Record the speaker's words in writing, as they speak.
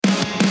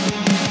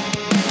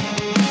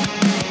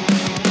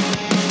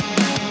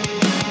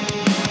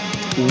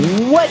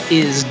What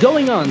is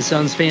going on,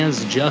 Suns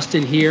fans?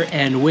 Justin here,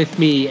 and with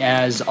me,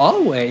 as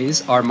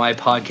always, are my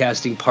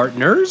podcasting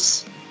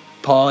partners,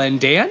 Paul and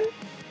Dan.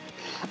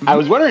 I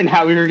was wondering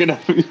how we were gonna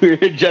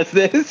adjust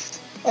this.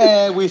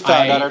 And we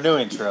found out our new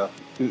intro.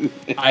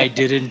 I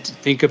didn't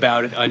think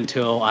about it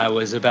until I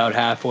was about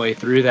halfway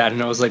through that,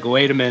 and I was like,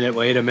 wait a minute.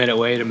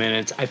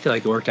 I feel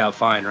like it worked out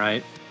fine,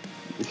 right?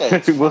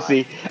 We'll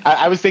see.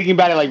 I was thinking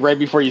about it like right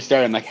before you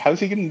started. I'm like, how's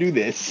he gonna do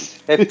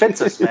this? It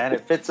fits us, man.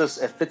 It fits us.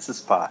 It fits the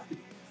spot.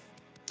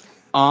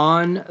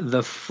 On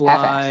the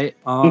fly,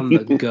 on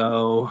the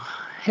go.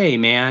 Hey,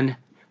 man.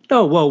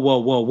 No,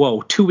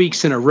 whoa. 2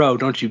 weeks in a row.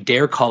 Don't you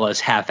dare call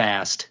us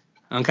half-assed.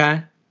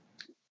 Okay?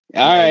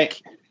 All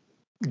right.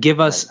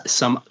 Give us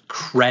some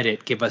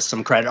credit.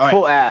 All right.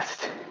 Full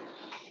assed.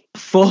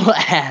 Full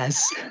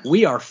ass.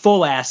 We are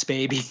full ass,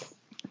 baby.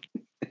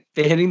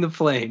 Fanning the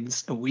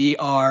Flames. We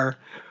are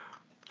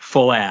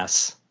full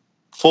ass.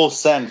 Full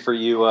send for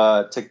you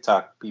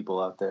TikTok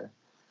people out there.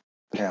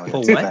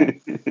 Full what?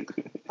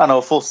 I don't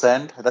know, full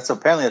send. That's a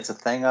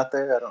thing out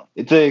there. I don't know.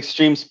 It's an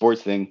extreme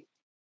sports thing.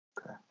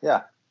 Okay.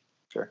 Yeah,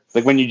 sure.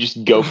 Like when you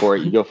just go for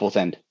it, you go full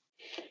send.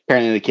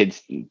 Apparently the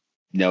kids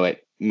know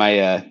it.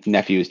 My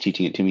nephew is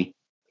teaching it to me.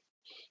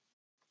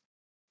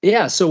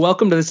 Yeah, so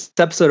welcome to this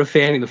episode of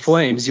Fanning the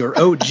Flames, your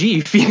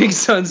OG Phoenix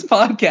Suns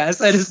podcast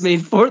that is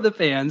made for the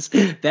fans.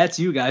 That's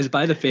you guys.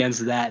 By the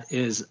fans, that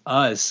is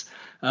us.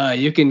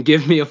 You can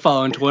give me a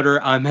follow on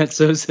Twitter. I'm at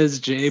So Says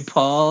J.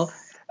 Paul.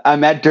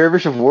 I'm at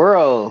Dervish of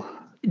Whirl.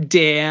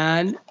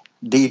 Dan.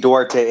 D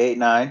Duarte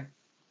 89.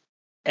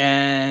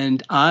 And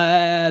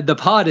the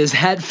pod is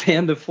at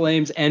Fan the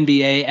Flames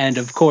NBA. And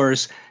of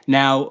course,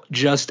 now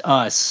just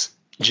us.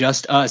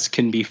 Just Us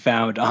can be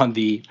found on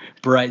the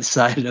Bright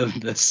Side of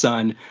the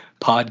Sun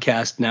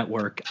podcast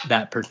network,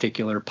 that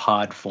particular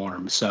pod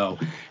form. So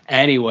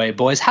anyway,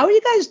 boys, how are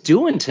you guys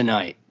doing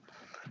tonight?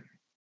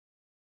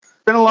 It's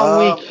been a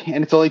long week,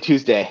 and it's only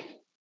Tuesday.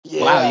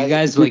 Yeah, wow, you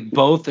guys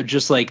both are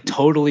just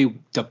totally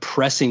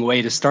depressing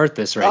way to start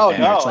this there.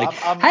 No, it's like,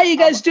 how you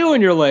guys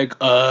doing? You're like,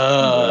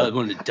 I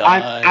want to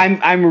die.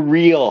 I'm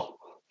real.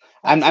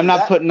 I'm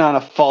not putting on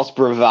a false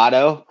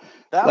bravado.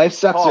 Life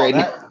sucks Paul, right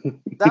now.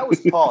 That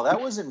was Paul.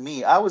 That wasn't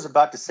me. I was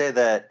about to say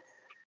that,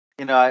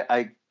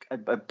 I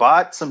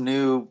bought some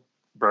new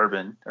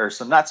bourbon I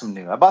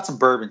bought some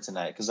bourbon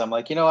tonight because I'm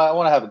like, I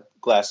want to have a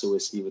glass of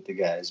whiskey with the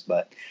guys.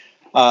 But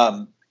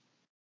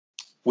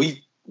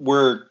we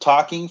were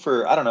talking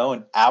for, I don't know,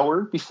 an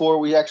hour before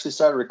we actually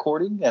started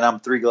recording, and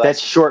I'm 3 glasses. That's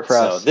short for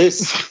us.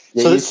 This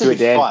should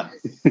be fun.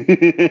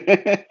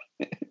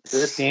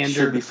 This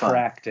should be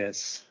fun.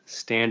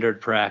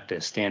 Standard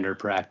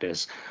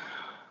practice.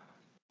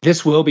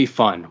 This will be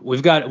fun.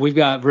 We've got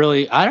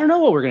really, I don't know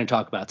what we're going to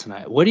talk about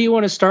tonight. What do you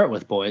want to start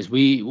with, boys?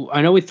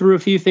 I know we threw a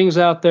few things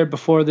out there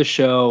before the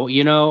show,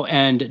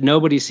 and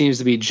nobody seems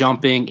to be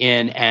jumping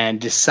in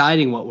and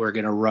deciding what we're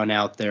going to run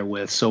out there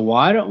with. So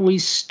why don't we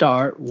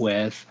start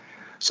with,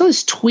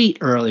 this tweet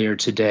earlier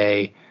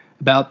today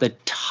about the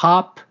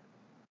top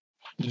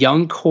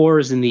young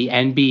cores in the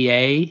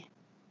NBA,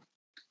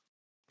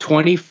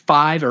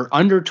 25 or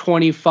under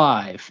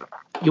 25.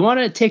 You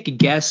want to take a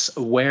guess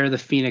where the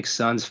Phoenix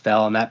Suns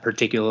fell on that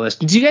particular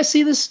list? Did you guys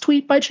see this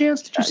tweet by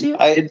chance? Did you see it?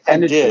 I did.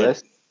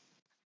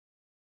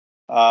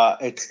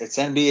 It's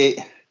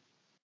NBA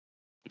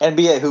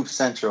Hoop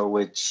Central,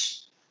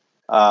 which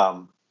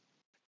I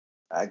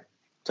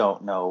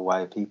don't know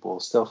why people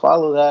still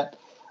follow that,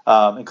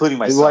 including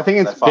myself. Well, I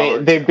think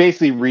they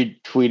basically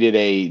retweeted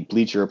a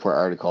Bleacher Report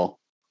article.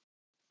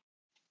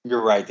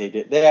 You're right, they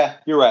did. Yeah,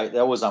 you're right.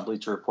 That was on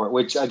Bleacher Report,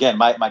 which again,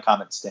 my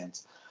comment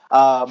stands.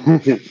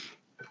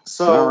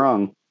 So not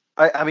wrong.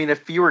 I mean,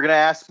 if you were going to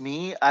ask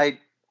me,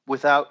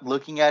 without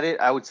looking at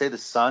it, I would say the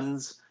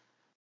Suns,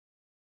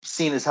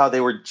 seen as how they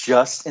were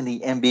just in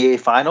the NBA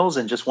Finals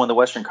and just won the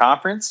Western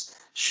Conference,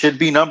 should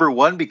be number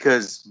one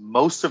because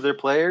most of their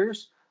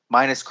players,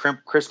 minus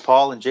Chris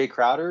Paul and Jay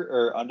Crowder,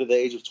 are under the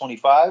age of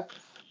 25.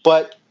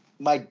 But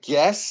my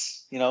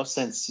guess,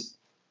 since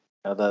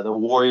the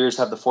Warriors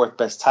have the 4th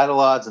best title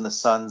odds and the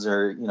Suns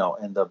are,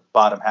 in the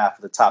bottom half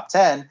of the top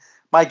 10,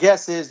 my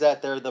guess is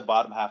that they're the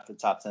bottom half of the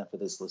top 10 for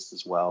this list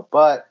as well.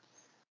 But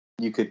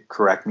you could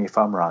correct me if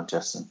I'm wrong,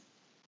 Justin.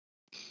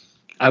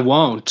 I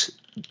won't,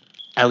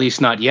 at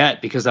least not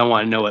yet, because I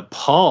want to know what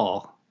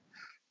Paul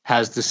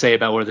has to say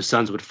about where the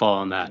Suns would fall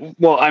on that.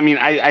 Well, I mean,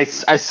 I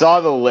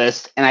saw the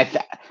list, and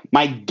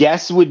my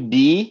guess would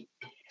be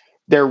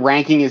their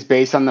ranking is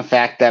based on the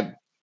fact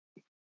that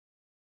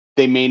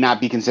they may not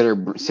be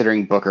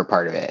considering Booker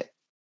part of it.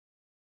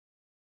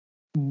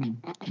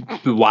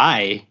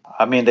 Why?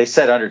 I mean, they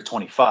said under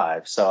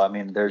 25, so I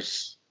mean,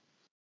 there's.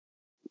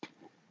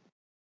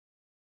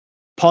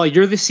 Paul,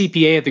 you're the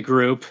CPA of the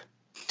group.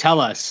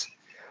 Tell us.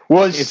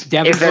 Well, if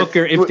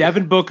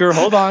Devin Booker,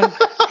 hold on,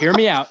 hear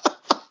me out.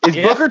 Is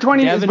Booker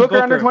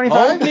under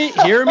 25?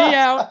 Hear me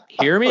out.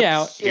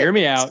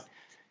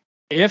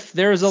 If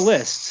there's a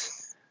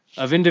list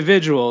of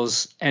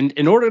individuals, and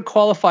in order to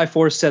qualify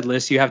for said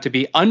list, you have to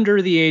be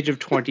under the age of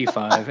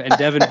 25, and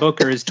Devin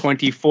Booker is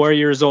 24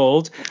 years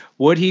old.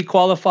 Would he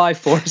qualify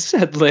for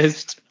said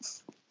list?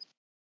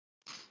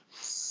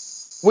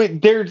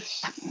 Wait,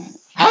 there's...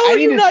 How are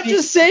you not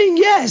just saying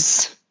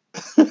yes?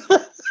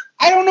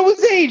 I don't know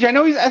his age. I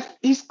know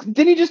he's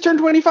didn't he just turn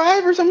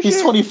 25 or some shit?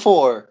 He's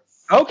 24.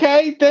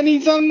 Okay, then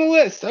he's on the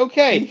list.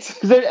 Okay. 'Cause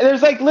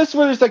there's like lists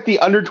where there's like the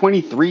under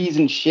 23s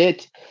and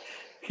shit.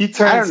 He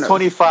turns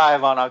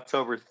 25 on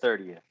October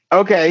 30th.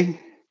 Okay.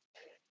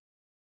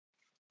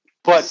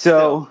 But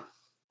so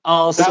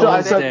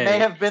that may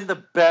have been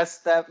the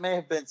best. That may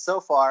have been so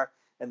far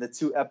in the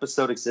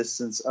 2-episode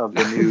existence of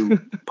the new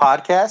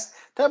podcast.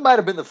 That might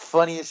have been the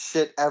funniest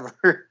shit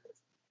ever.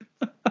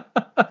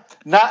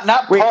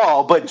 Not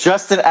Paul, but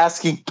Justin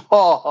asking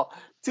Paul,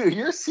 dude,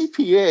 you're a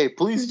CPA.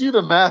 Please do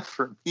the math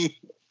for me.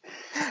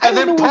 And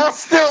then Paul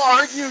still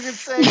arguing and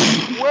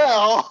saying,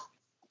 well,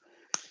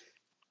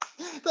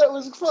 that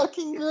was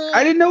fucking great.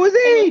 I didn't know his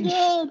age.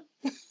 All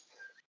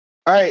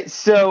right,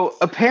 so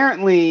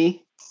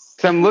apparently,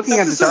 so I'm looking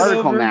at this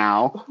article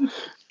now.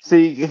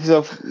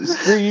 So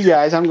screw you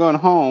guys. I'm going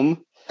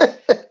home.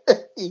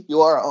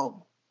 You are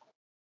home.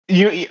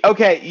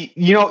 Okay?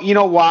 You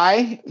know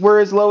why we're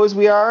as low as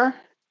we are?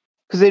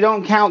 Because they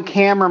don't count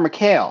Cam or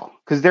Mikal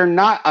because they're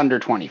not under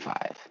 25.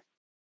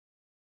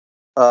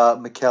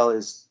 Mikal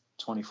is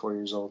 24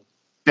 years old.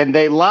 Then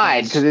they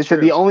lied because they said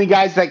the only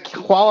guys that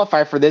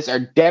qualify for this are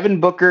Devin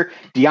Booker,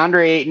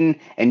 DeAndre Ayton,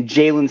 and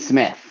Jalen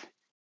Smith.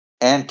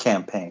 And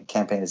Campaign.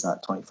 Campaign is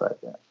not 25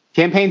 yet.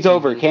 Campaign's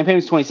over.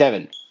 Campaign's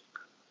 27.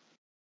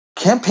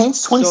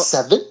 Campaign's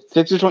 27?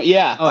 6 or 20.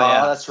 Yeah. Oh,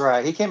 yeah. That's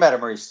right. He came out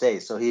of Murray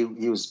State, so he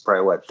was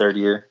probably, what, third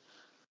year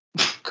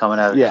coming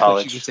out of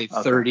college? You could say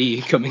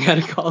 30 coming out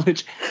of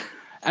college.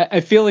 I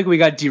feel like we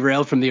got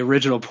derailed from the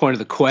original point of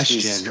the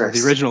question, or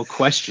the original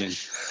question.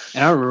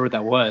 And I don't remember what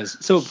that was.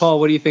 So, Paul,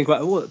 what do you think?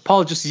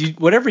 Paul, just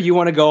whatever you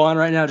want to go on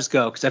right now, just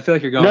go. Because I feel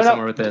like you're going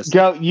somewhere with this.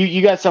 Go.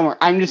 You got somewhere.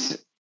 I'm just...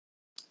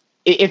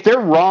 If they're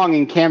wrong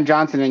and Cam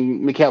Johnson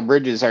and Mikal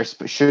Bridges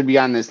should be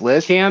on this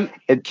list...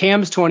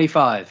 Cam's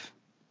 25.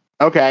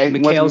 Okay.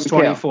 Mikal's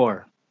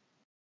 24.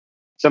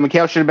 So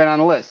Mikal should have been on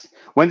the list.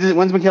 When's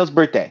Mikal's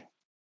birthday?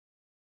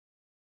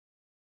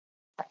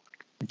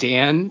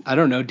 Dan, I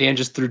don't know. Dan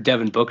just threw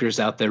Devin Booker's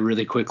out there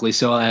really quickly,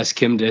 so I'll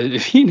ask him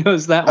if he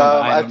knows that one.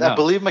 I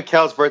believe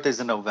Mikal's birthday is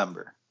in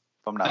November.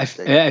 If I'm not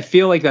mistaken. I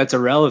feel like that's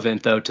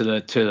irrelevant though to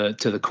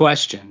the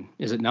question.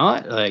 Is it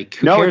not? Like,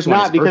 who cares? It's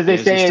not because they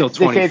say it's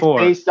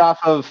based off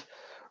of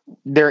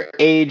their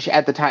age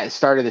at the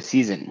start of the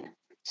season.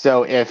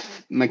 So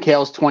if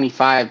Mikal's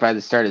 25 by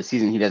the start of the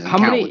season, he doesn't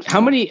count. How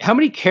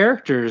many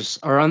characters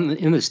are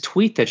in this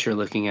tweet that you're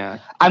looking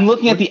at? I'm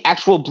looking at the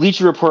actual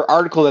Bleacher Report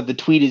article that the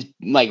tweet is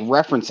like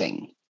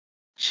referencing.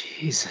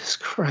 Jesus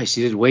Christ,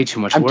 you did way too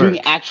much work. I'm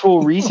doing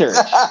actual research.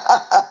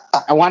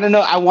 I want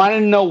to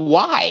know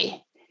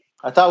why.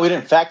 I thought we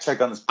didn't fact check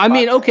on this. I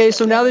mean, okay,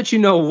 so now that you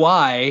know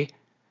why,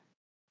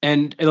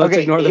 and let's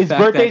ignore the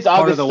fact that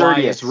part of the why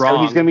is wrong.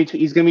 So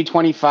he's gonna be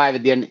 25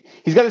 at the end.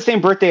 He's got the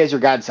same birthday as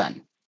your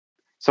godson.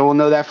 So we'll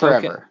know that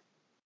forever.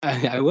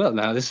 Okay. I will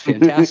now. This is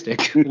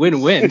fantastic.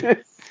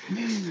 Win-win.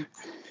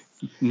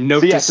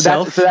 Note to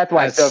self. So that's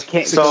why.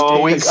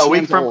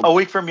 A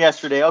week from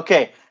yesterday.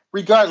 Okay.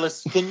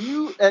 Regardless, can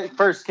you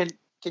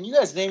can you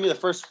guys name me the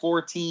first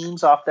 4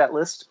 teams off that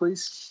list,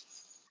 please?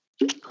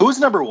 Who's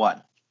number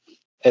 1?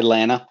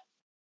 Atlanta.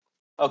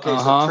 Okay,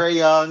 so Trae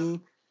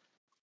Young,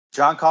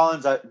 John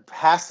Collins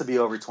has to be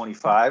over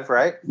 25,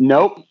 right?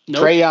 Nope.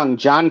 Trae Young,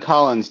 John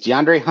Collins,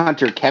 DeAndre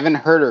Hunter, Kevin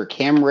Huerter,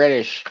 Cam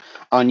Reddish,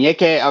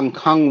 Onyeka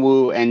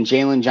Okongwu, and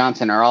Jalen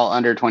Johnson are all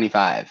under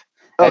 25.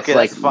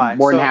 That's fine.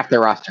 More than half their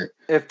roster.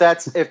 If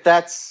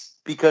that's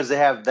because they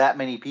have that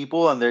many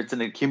people and it's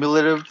an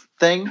accumulative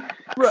thing,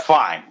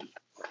 fine.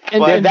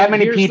 And that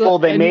many people,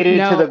 they made it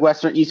to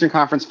the Eastern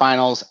Conference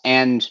Finals,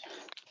 and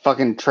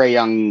fucking Trae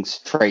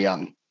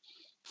Young.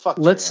 Fuck.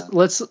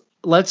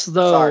 Let's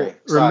though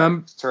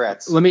remember.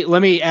 Tourette's.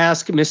 Let me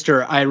ask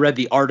Mr. I read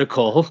the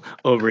article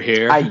over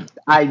here.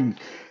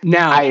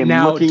 Now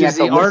does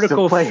the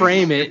article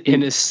frame it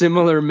in a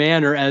similar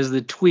manner as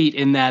the tweet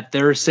in that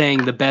they're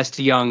saying the best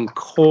young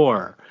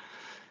core?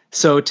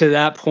 So to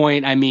that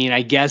point, I mean,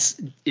 I guess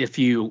if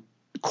you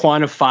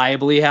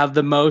quantifiably have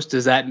the most,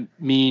 does that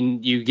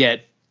mean you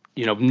get,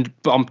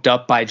 bumped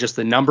up by just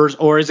the numbers,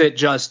 or is it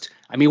just?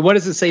 I mean, what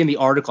does it say in the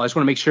article? I just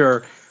want to make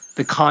sure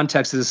the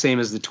context is the same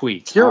as the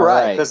tweet. You're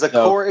right, because the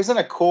core isn't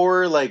a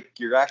core like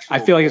your actual. I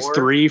feel like core. It's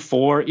 3,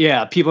 4.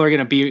 Yeah, people are going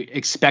to be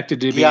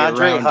expected to be around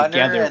Hunter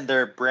together. And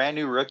their brand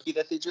new rookie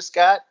that they just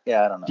got.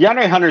 Yeah, I don't know.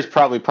 DeAndre Hunter's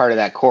probably part of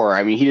that core.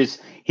 I mean, he was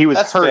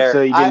That's hurt, fair.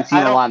 so he didn't see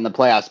a lot in the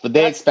playoffs. But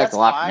they expect a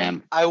lot from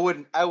him. I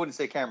wouldn't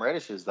say Cam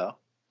Reddish is though.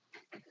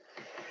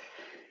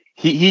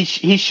 He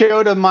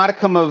showed a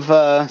modicum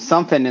of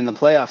something in the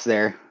playoffs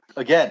there.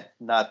 Again,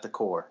 not the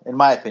core, in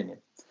my opinion.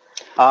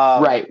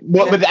 Right.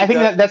 Well, but I think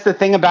that's the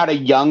thing about a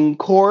young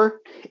core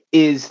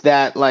is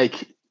that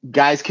like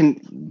guys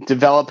can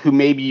develop who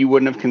maybe you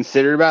wouldn't have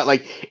considered about.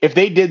 Like if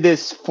they did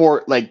this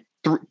for like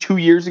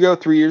 3 years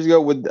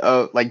ago, would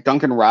like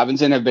Duncan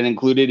Robinson have been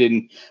included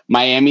in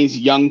Miami's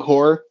young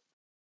core?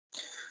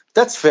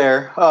 That's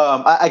fair.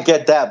 I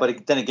get that,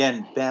 but then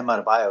again, Bam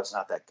Adebayo is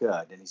not that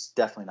good, and he's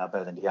definitely not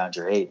better than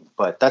DeAndre Ayton.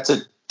 But that's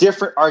a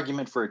different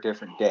argument for a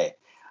different day.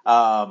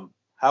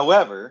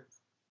 However,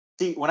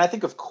 see, when I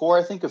think of core,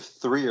 I think of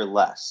 3 or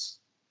less,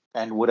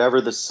 and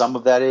whatever the sum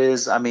of that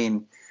is. I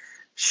mean,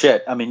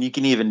 shit. I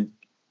mean,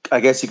 I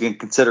guess you can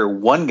consider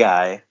one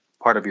guy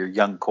part of your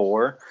young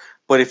core,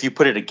 but if you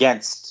put it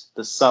against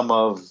the sum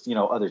of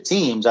other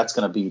teams, that's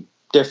going to be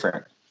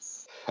different.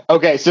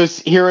 Okay, so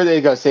here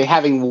they go. Say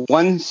having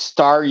one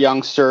star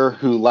youngster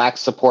who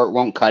lacks support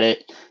won't cut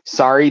it.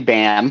 Sorry,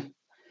 Bam.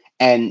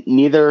 And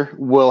neither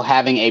will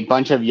having a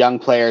bunch of young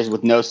players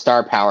with no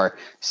star power.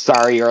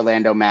 Sorry,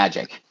 Orlando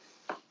Magic.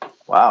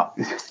 Wow.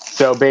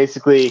 So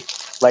basically,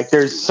 like,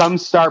 there's some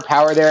star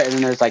power there, and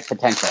then there's like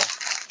potential.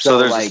 So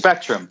there's a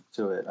spectrum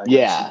to it, I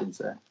guess you can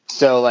say.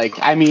 So, like,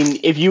 I mean,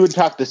 if you would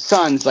talk the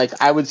Suns, like,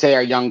 I would say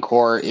our young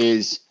core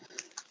is,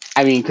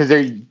 I mean, because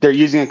they're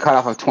using a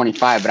cutoff of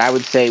 25, but I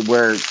would say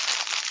we're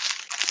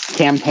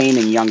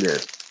campaigning younger.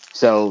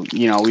 So,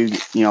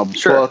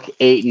 Sure. Book,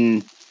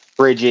 Ayton,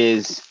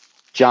 Bridges,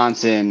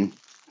 Johnson,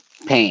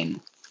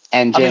 Payne,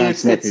 and Jalen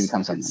Smith who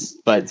becomes something.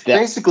 But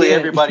basically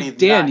everybody.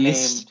 Dan,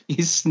 he's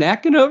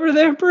snacking over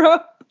there, bro.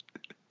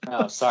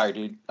 Oh, sorry,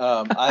 dude.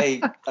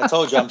 I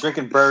told you I'm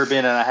drinking bourbon,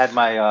 and I had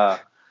my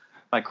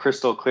my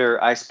crystal clear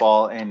ice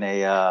ball in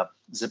a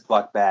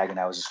Ziploc bag, and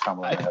I was just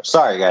crumbling it up.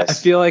 Sorry, guys. I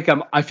feel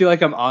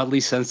like I'm oddly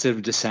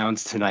sensitive to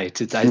sounds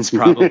tonight. It's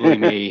probably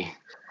me.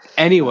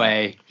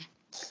 Anyway,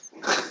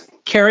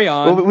 carry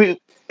on. Well,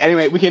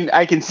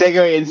 I can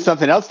segue into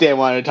something else Dan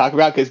wanted to talk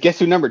about, because guess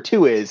who number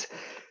 2 is?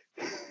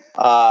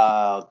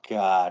 Oh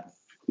God.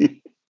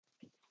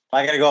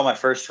 I gotta go on my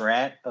first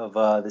rant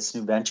of this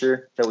new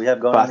venture that we have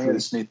going on here.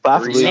 This new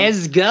Possibly.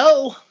 Let's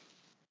go.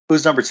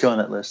 Who's number 2 on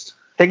that list?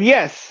 Take a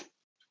guess.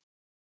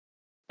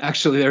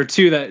 Actually, there are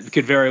 2 that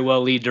could very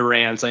well lead to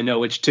rants. I know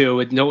which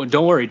 2. No,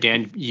 don't worry,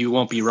 Dan. You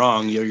won't be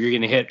wrong. You're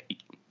gonna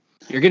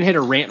hit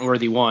a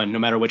rant-worthy one, no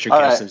matter what your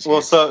guess is.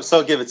 Well,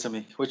 so give it to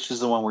me. Which is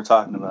the one we're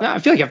talking about? No, I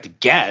feel like you have to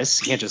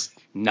guess. You can't just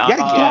not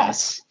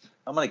guess.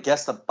 I'm gonna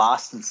guess the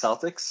Boston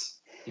Celtics.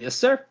 Yes,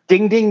 sir.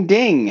 Ding, ding,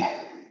 ding.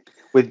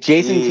 With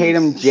Jason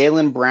Tatum,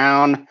 Jaylen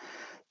Brown,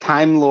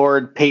 Time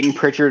Lord, Peyton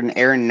Pritchard, and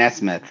Aaron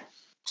Nesmith.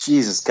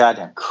 Jesus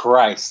goddamn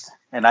Christ.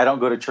 And I don't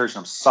go to church, and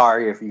I'm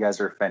sorry if you guys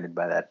are offended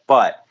by that.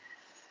 But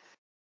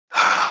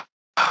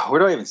where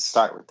do I even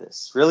start with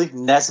this? Really?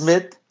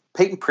 Nesmith?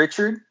 Peyton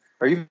Pritchard?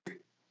 Are you...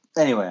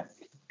 Anyway.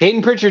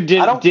 Peyton Pritchard did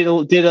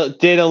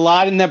a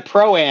lot in the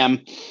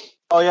Pro-Am.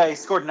 Oh, yeah, he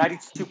scored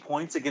 92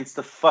 points against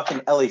the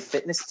fucking LA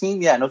Fitness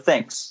team? Yeah, no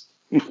thanks.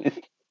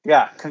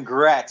 Yeah,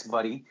 congrats,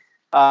 buddy.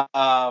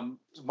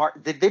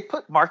 Did they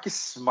put Marcus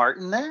Smart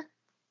in there?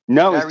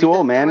 No, he's too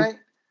old, man. Right?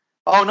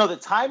 Oh no, the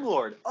Time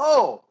Lord.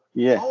 Oh,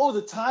 yeah. Oh,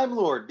 the Time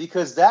Lord,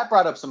 because that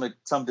brought up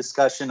some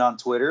discussion on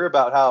Twitter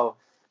about how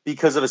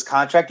because of his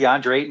contract,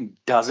 DeAndre Ayton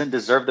doesn't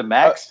deserve the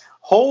max.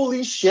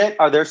 Holy shit,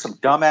 are there some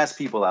dumbass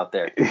people out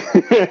there?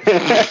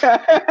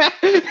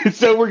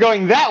 So we're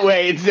going that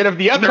way instead of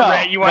the other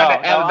way you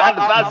want to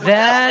have.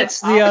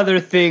 That's the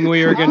other thing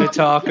we were going to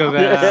talk about.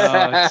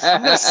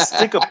 I'm going to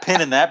stick a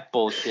pin in that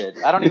bullshit.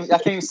 I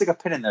can't even stick a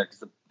pin in there because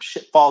the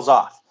shit falls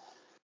off.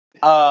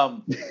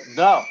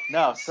 No.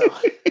 So,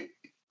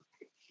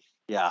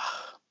 yeah.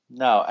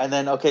 No. And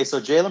then, okay, so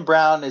Jaylen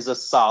Brown is a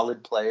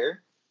solid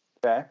player.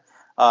 Okay.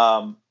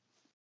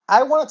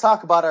 I want to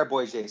talk about our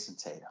boy Jason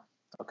Tatum.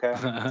 Okay.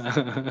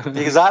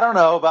 Because I don't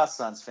know about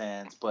Suns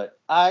fans, but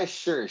I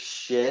sure as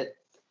shit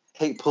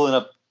hate pulling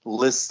up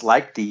lists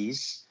like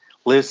these.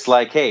 Lists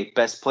like, hey,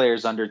 best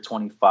players under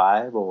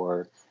 25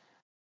 or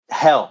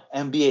hell,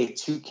 NBA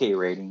 2K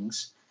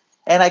ratings.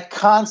 And I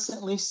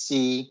constantly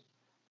see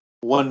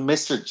one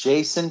Mr.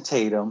 Jason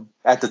Tatum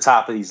at the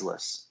top of these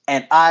lists.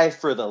 And I,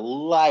 for the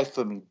life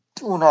of me,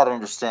 do not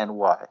understand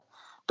why.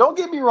 Don't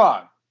get me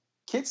wrong.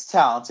 Kid's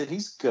talented.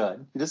 He's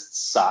good. He doesn't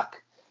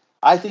suck.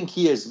 I think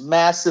he is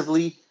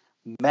massively,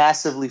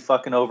 massively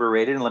fucking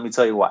overrated. And let me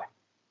tell you why.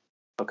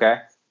 Okay?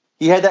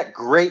 He had that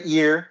great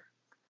year.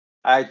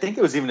 I think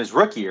it was even his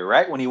rookie year,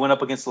 right? When he went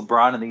up against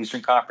LeBron in the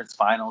Eastern Conference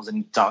Finals and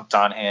he dunked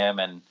on him.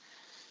 And,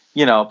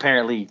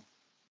 apparently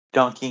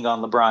dunking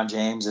on LeBron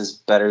James is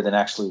better than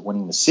actually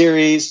winning the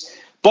series.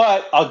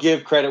 But I'll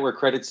give credit where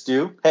credit's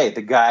due. Hey,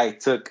 the guy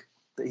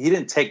he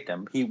didn't take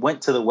them. He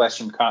went to the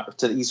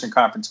Eastern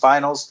Conference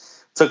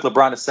Finals, took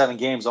LeBron to 7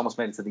 games, almost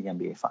made it to the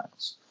NBA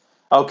Finals.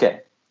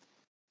 Okay.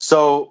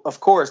 So,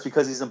 of course,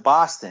 because he's in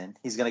Boston,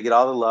 he's going to get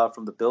all the love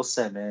from the Bill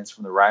Simmons,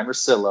 from the Ryan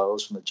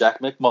Russillos, from the Jack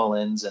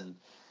McMullins, and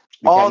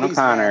all Kevin these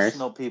O'Connor.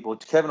 national people.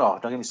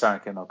 Don't get me started on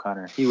Kevin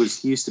O'Connor. He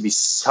used to be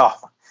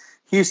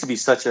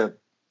such a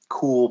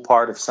cool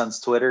part of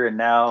Suns Twitter, and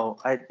now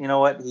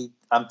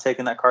I'm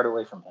taking that card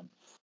away from him.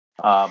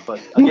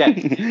 But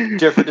again,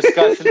 different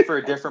discussion for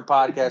a different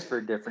podcast for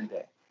a different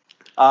day.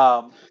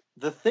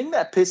 The thing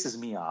that pisses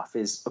me off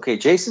is, okay,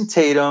 Jason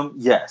Tatum,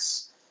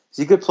 yes. Is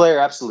he a good player?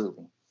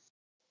 Absolutely.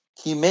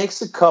 he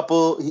makes a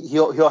couple.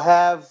 He'll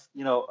have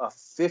a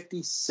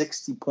 50,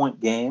 60 point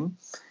game,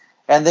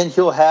 and then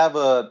he'll have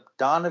a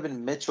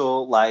Donovan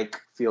Mitchell like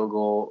field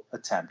goal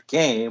attempt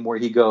game where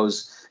he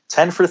goes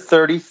 10 for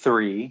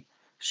 33,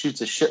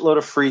 shoots a shitload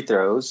of free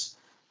throws,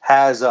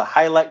 has a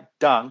highlight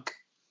dunk,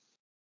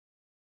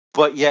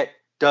 but yet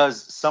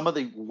does some of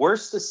the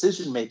worst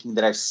decision making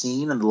that I've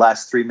seen in the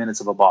last 3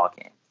 minutes of a ball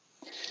game.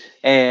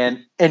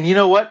 And you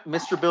know what?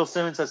 Mr. Bill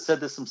Simmons has said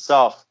this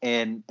himself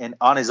and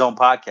on his own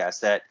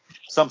podcast that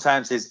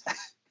sometimes his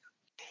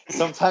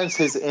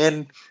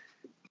end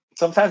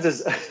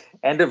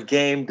of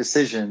game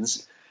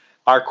decisions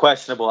are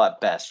questionable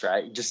at best,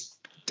 right? Just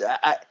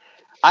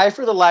I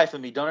for the life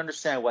of me don't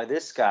understand why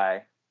this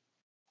guy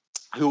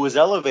who was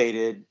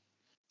elevated,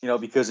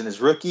 because in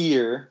his rookie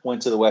year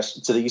went to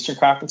the Eastern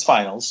Conference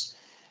Finals,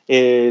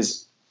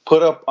 is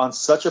put up on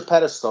such a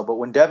pedestal, but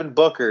when Devin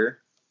Booker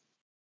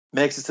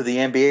makes it to the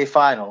NBA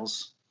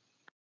Finals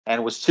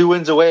and was 2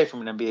 wins away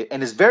from an NBA,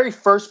 and his very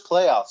first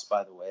playoffs,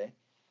 by the way,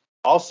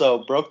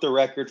 also broke the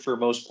record for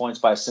most points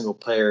by a single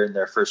player in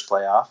their first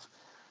playoff.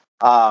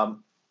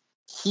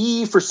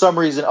 He, for some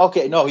reason,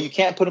 you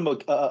can't put him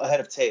ahead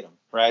of Tatum,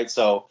 right?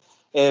 So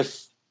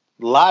if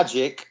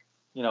logic,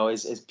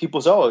 is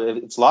people say,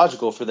 it's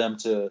logical for them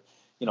to,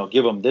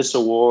 give him this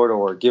award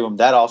or give him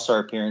that All-Star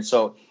appearance.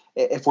 So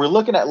if we're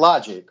looking at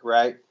logic,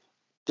 right,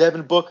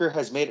 Devin Booker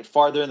has made it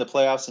farther in the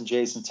playoffs than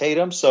Jason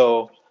Tatum,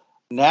 so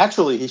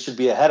naturally he should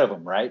be ahead of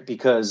him, right?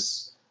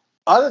 Because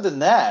other than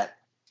that,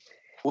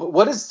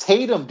 what does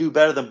Tatum do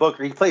better than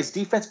Booker? He plays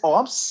defense. Oh,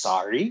 I'm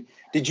sorry.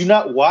 Did you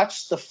not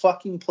watch the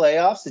fucking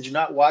playoffs? Did you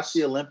not watch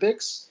the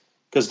Olympics?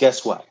 Because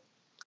guess what?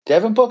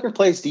 Devin Booker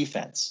plays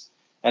defense.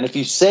 And if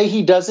you say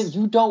he doesn't,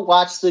 you don't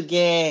watch the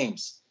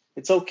games.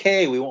 It's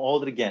okay. We won't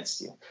hold it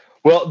against you.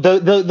 Well,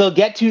 they'll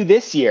get to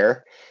this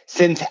year,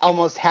 since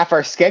almost half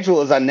our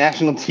schedule is on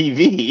national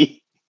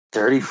TV.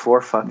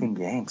 34 fucking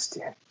games,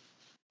 dude.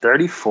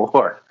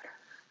 34.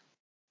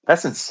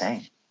 That's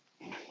insane.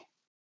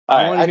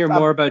 I want to hear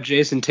more about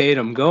Jason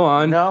Tatum. Go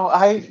on. No,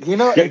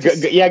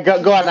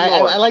 go on.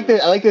 I like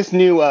this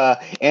new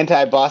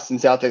anti-Boston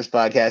Celtics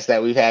podcast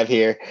that we have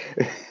here.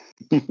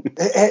 Dude,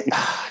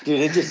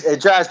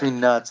 it drives me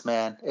nuts,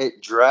 man.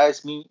 It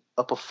drives me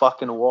up a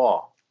fucking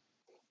wall.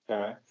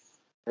 Okay,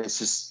 it's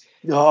just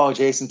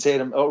Jason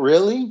Tatum. Oh,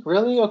 really?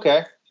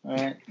 Okay. All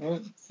right.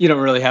 You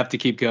don't really have to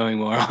keep going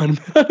more on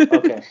about it.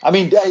 Okay. I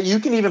mean, you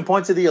can even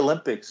point to the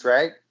Olympics,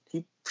 right?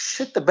 He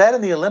shit the bed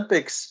in the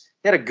Olympics.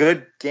 He had a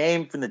good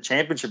game from the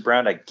championship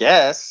round, I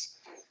guess,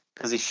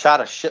 because he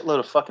shot a shitload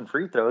of fucking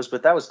free throws.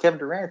 But that was Kevin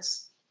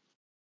Durant's,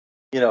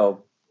 not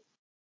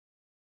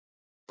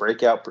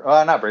breakout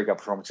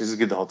performance. He was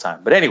good the whole time.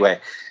 But anyway,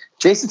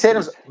 Jason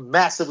Tatum's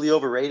massively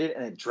overrated,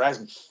 and it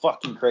drives me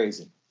fucking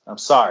crazy. I'm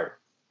sorry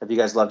if you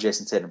guys love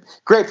Jason Tatum.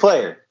 Great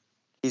player.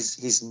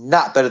 He's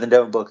not better than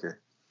Devin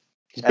Booker.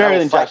 He's better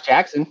than Josh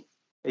Jackson.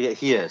 Yeah,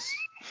 he is.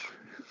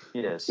 He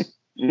is.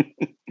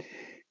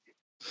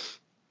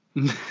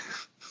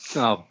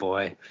 Oh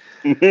boy.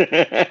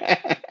 Yeah.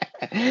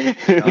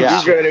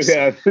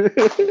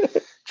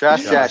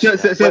 Josh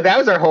Jackson. So that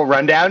was our whole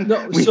rundown.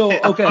 So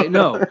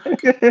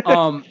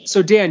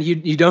Dan,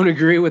 you don't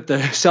agree with the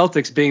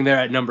Celtics being there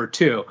at number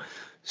 2.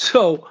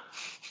 So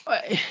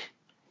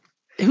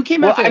who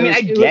came after?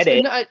 I get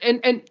it.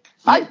 And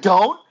I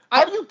don't.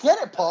 How do you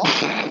get it, Paul?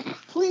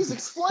 Please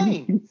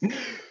explain.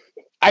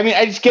 I mean,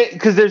 I just get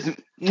because there's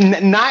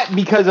not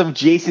because of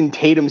Jason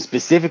Tatum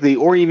specifically,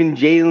 or even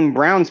Jaylen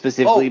Brown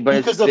specifically, but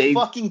because of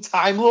fucking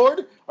Time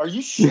Lord. Are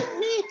you shitting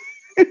me?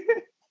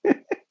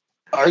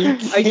 Are you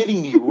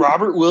kidding me,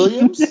 Robert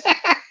Williams?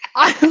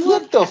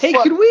 What the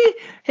fuck? Can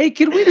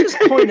we just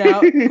point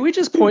out? Can we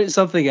just point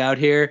something out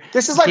here?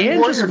 This is like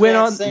Dan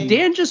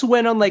just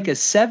went on like a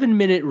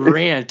 7-minute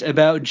rant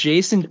about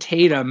Jason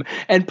Tatum,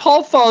 and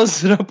Paul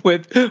follows it up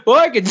with, "Well,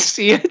 I can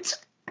see it."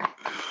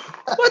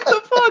 What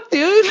the fuck,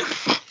 dude?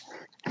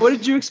 What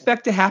did you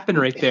expect to happen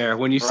right there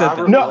when you said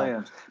that?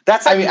 No,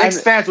 that's like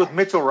Knicks fans with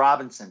Mitchell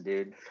Robinson,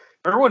 dude.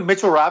 Remember when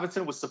Mitchell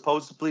Robinson was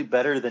supposedly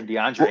better than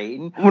DeAndre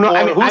Ayton? Well, no,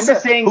 I'm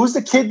just saying. Who's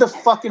the kid the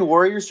fucking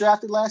Warriors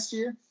drafted last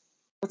year?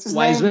 What's his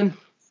name?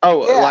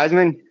 Oh,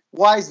 yeah.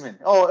 Wiseman.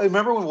 Oh,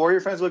 remember when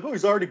Warrior fans were like,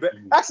 he's already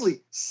better. Actually,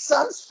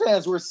 Suns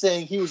fans were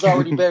saying he was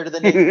already better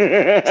than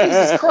Ayton.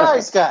 Jesus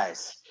Christ,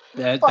 guys.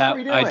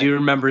 I do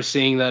remember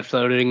seeing that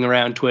floating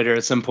around Twitter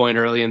at some point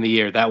early in the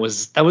year.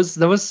 Those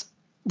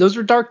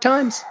were dark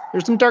times.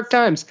 There's some dark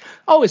times.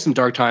 Always some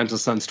dark times on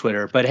Suns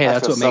Twitter. But hey,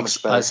 that's what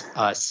makes us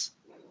us.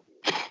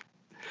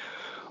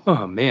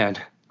 Oh man,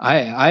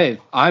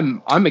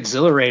 I'm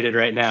exhilarated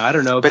right now. I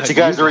don't know. Bet you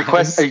guys are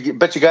requesting.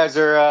 Bet you guys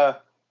are.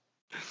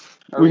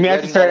 We may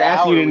have to start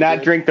asking you to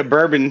not drink the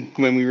bourbon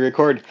when we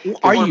record.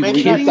 Are you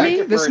kidding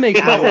me? This makes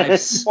my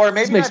life. Or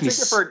maybe not drink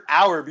it for an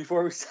hour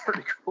before we start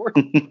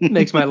recording.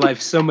 Makes my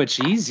life so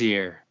much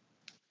easier.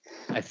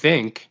 I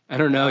think. I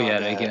don't know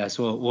yet. I guess.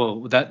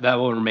 Well, that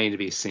will remain to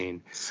be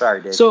seen.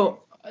 Sorry, Dave. So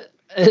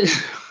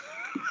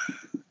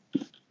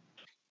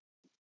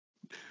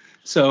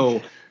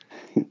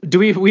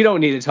We don't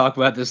need to talk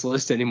about this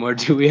list anymore,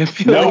 do we? I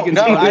feel No, like it's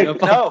no, getting I,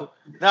 up no,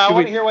 no. I Do want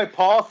we- to hear why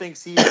Paul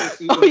thinks he.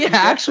 Oh yeah,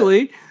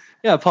 actually,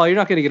 yeah, Paul, you're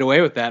not going to get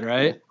away with that,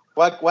 right?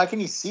 Why can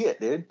you see it,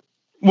 dude?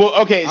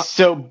 Well, okay,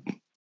 so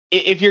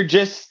if you're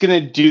just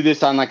gonna do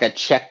this on like a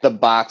check the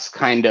box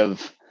kind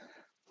of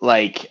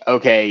like,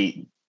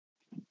 okay,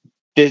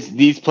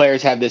 these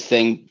players have this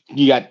thing.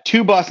 You got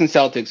 2 Boston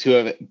Celtics who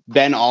have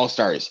been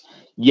all-stars.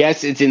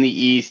 Yes, it's in the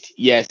East.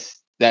 Yes,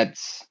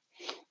 that's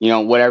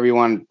whatever you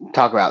want to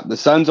talk about. The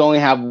Suns only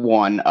have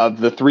 1 of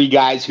the 3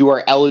 guys who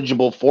are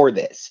eligible for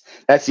this.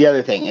 That's the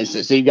other thing.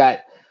 So you got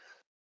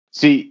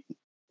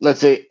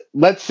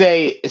let's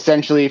say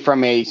essentially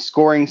from a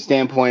scoring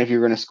standpoint, if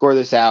you're going to score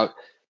this out,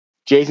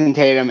 Jason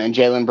Tatum and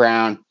Jaylen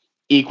Brown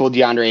equal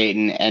DeAndre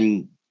Ayton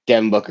and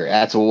Devin Booker.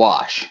 That's a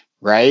wash,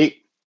 right?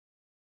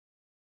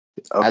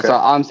 Okay. That's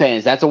all I'm saying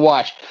is that's a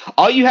wash.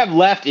 All you have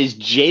left is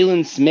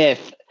Jalen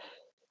Smith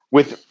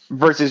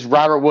versus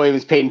Robert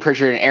Williams, Peyton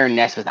Pritchard, and Aaron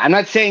Nesmith. I'm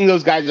not saying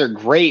those guys are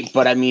great,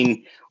 but I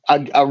mean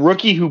a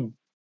rookie who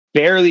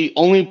barely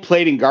only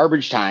played in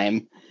garbage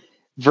time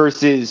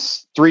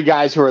versus 3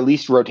 guys who are at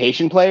least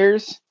rotation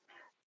players.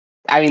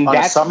 I mean, On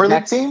that's a summer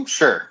league team,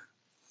 sure.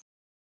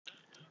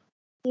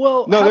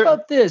 Well, No, how they're-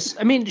 about this?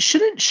 I mean,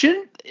 shouldn't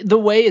the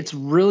way it's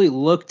really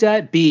looked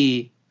at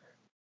be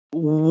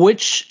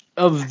which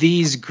of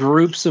these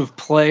groups of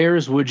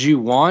players would you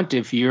want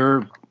if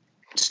you're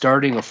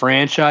starting a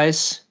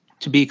franchise,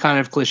 to be kind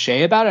of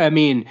cliche about it? I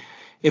mean,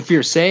 if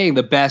you're saying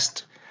the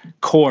best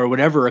core,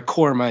 whatever a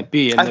core might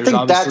be, and I there's think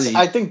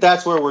obviously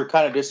that's where we're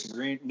kind of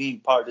disagreeing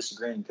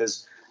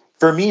because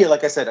for me,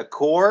 like I said, a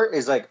core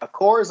is like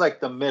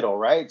the middle,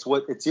 right?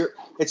 It's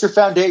your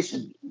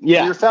foundation.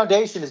 Yeah. Your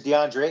foundation is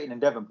DeAndre Ayton and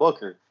Devin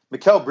Booker.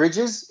 Mikal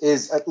Bridges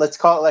is, let's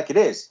call it like it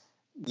is.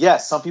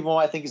 Yes, some people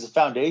might think he's a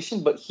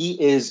foundation, but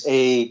he's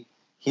a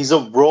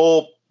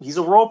role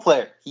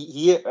player.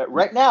 He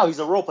right now he's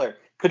a role player.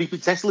 Could he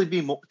potentially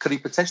be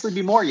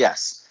more?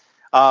 Yes.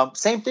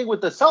 Same thing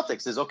with the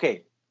Celtics is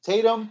okay.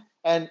 Tatum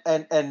and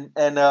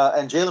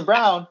Jaylen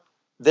Brown,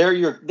 they're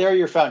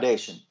your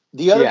foundation.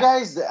 The other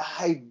guys,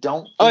 I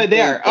don't. Oh, they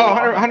are. Oh,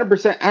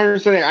 100%.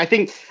 100%. I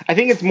think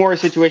it's more a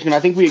situation of, I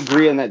think we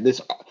agree on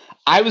that.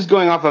 I was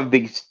going off of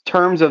the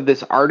terms of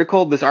this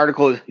article. This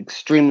article is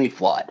extremely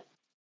flawed.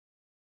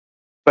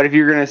 But if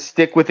you're going to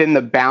stick within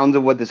the bounds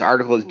of what this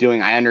article is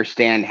doing, I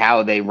understand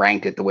how they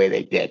ranked it the way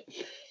they did.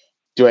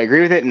 Do I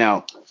agree with it?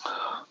 No.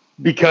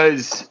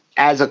 Because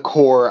as a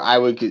core, I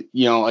would, a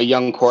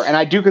young core, and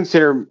I do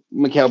consider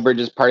Mikal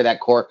Bridges part of that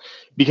core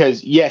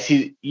because yes,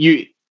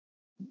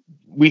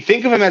 we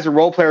think of him as a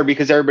role player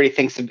because everybody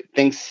thinks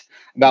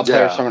about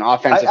players from an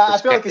offensive I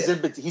perspective. feel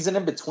like he's an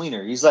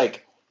in-betweener. He's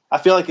like, I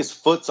feel like his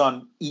foot's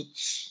on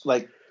each,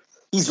 like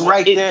he's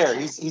right there.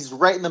 He's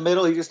right in the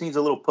middle. He just needs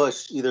a little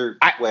push either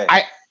way.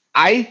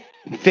 I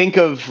think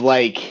of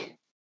like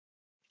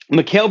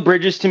Mikal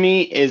Bridges to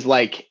me is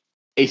like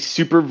a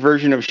super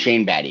version of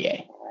Shane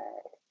Battier.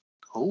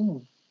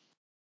 Oh,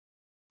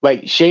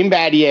 Like Shane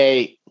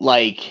Battier,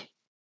 like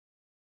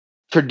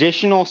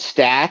traditional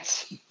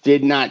stats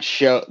did not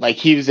show, like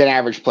he was an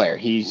average player.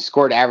 He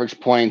scored average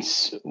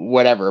points,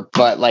 whatever,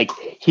 but like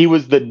he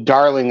was the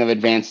darling of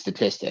advanced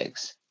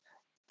statistics.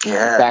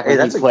 yeah. Back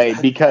when he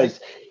played, because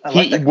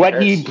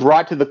what he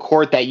brought to the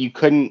court that you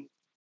couldn't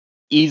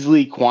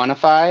easily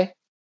quantify.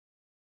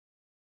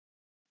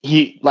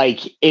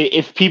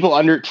 If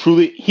people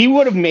he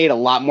would have made a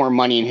lot more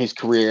money in his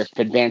career if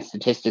advanced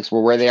statistics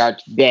were where they are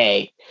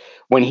today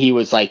when he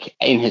was like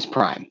in his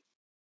prime.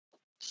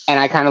 And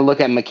I kind of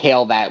look at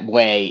Mikal that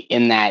way,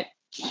 in that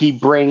he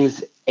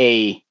brings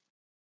an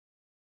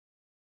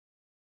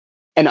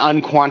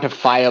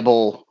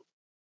unquantifiable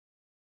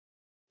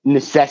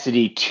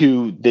necessity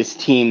to this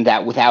team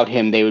that without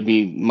him they would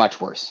be much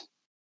worse.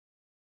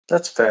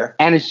 That's fair.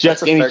 And he's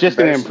just going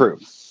to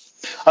improve.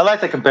 I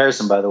like the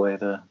comparison, by the way.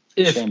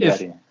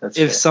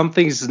 If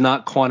something's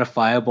not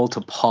quantifiable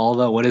to Paul,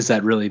 though, what does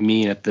that really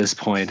mean at this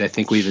point? I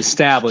think we've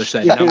established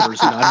that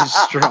number's not his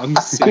strong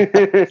suit.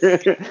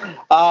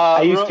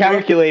 I use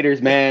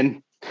calculators,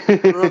 man.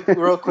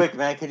 real quick,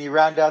 man. Can you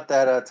round out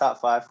that top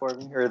 5 for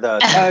me, or the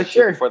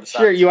sure, for the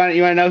Suns? Sure. You want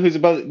to know who's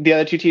above the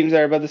other 2 teams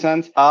that are above the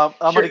Suns? I'm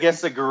gonna guess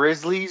the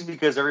Grizzlies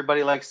because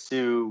everybody likes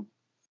to.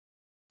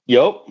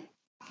 Yep.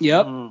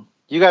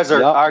 You guys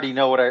already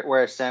know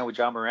where I stand with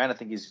John Moran. I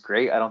think he's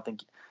great.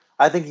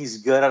 I think he's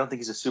good. I don't think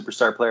he's a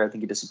superstar player. I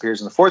think he disappears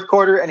in the fourth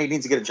quarter, and he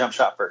needs to get a jump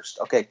shot first.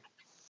 Okay.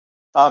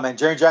 And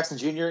Jaren Jackson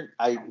Jr.,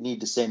 I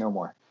need to say no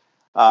more.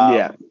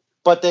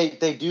 But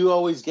they do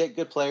always get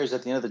good players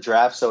at the end of the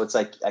draft, so it's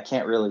like I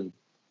can't really.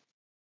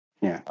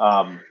 Yeah.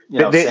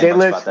 They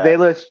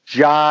list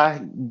Ja.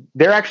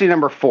 They're actually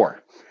number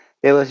 4.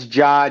 They list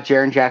Ja,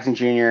 Jaren Jackson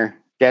Jr.,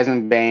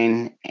 Desmond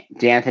Bain,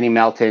 D'Anthony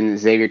Melton,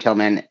 Xavier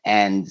Tillman,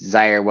 and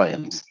Zaire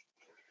Williams.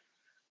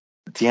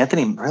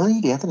 D'Anthony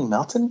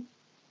Melton?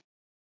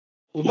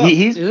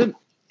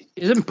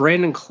 Isn't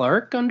Brandon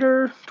Clark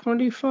under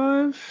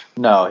 25?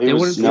 No,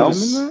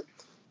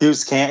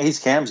 he's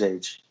Cam's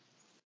age.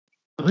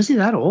 Was he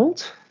that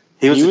old?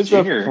 He was a the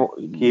junior.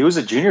 He was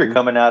a junior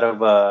coming out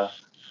of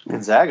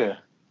Gonzaga.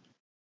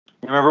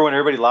 You remember when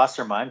everybody lost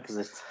their mind because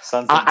the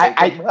Suns didn't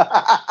take him?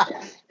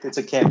 It's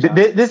a Cam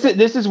Johnson.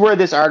 This is where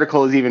this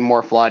article is even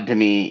more flawed to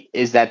me,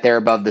 is that they're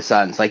above the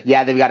Suns. Like,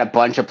 yeah, they've got a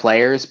bunch of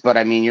players, but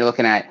I mean, you're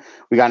looking at,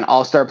 we got an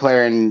all-star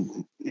player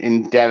in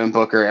Devin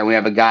Booker, and we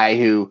have a guy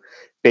who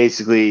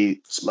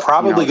basically It's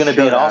probably going to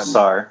be an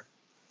all-star.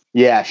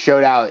 Yeah,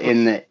 showed out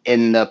in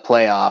the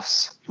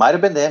playoffs. Might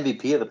have been the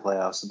MVP of the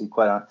playoffs, to be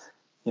quite honest.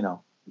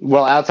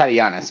 Well, outside of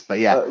Giannis, but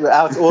yeah.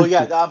 I'm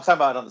talking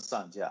about on the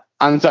Suns, yeah.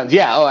 On the Suns,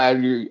 yeah. Oh,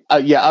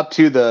 yeah, up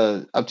to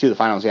the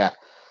finals, yeah.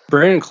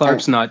 Brandon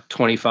Clark's not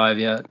 25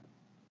 yet,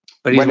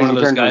 but he's one of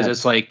those guys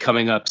that's like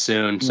coming up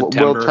soon.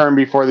 September. Will turn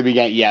before the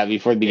beginning. Yeah,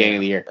 before the beginning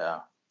of the year. Yeah.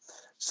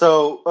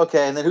 So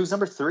okay, and then who's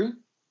number 3?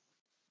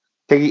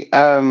 Think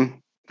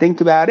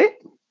about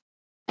it.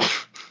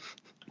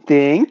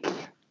 Think.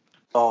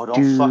 Oh,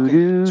 don't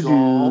fucking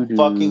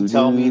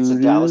tell me it's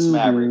the Dallas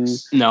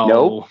Mavericks. No.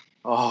 Nope.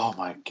 Oh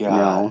my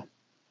god.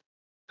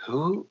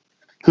 No.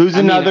 Who's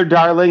another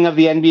darling of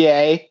the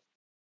NBA?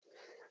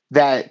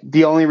 That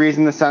the only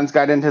reason the Suns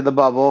got into the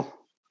bubble.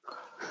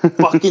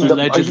 Fucking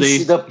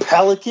the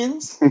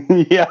Pelicans?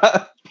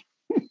 Yeah.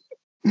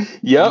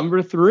 Yep.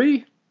 Number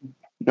 3.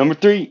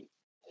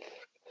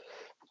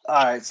 All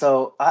right,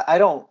 so I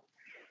don't,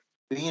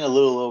 being a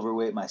little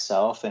overweight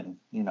myself, and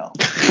having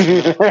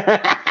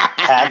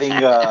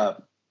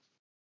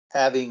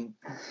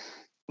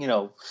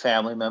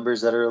family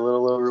members that are a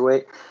little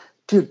overweight.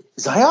 Dude,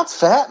 Zion's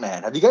fat,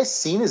 man. Have you guys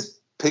seen his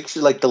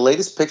picture, like the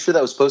latest picture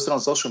that was posted on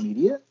social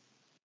media?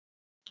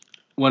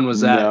 When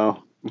was that?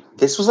 No.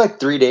 This was like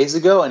 3 days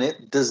ago, and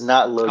it does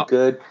not look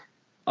good.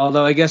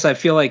 Although I guess I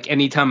feel like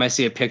anytime I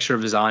see a picture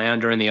of Zion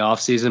during the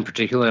offseason,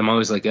 particularly, I'm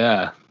always like,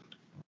 But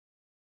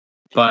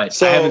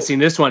I haven't seen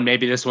this one.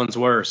 Maybe this one's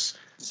worse.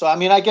 So, I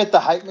mean, I get the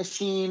hype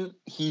machine.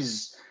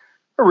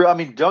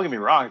 Don't get me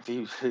wrong.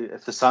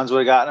 If the Suns would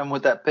have gotten him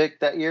with that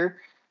pick that year,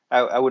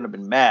 I wouldn't have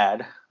been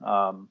mad.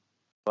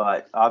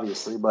 But I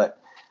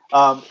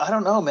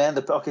don't know, man.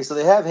 So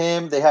they have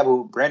him. They have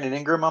Brandon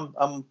Ingram.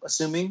 I'm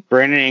assuming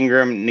Brandon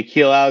Ingram,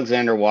 Nickeil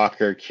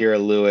Alexander-Walker,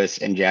 Kira Lewis,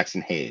 and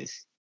Jackson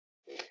Hayes.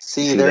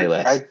 See,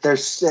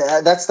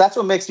 that's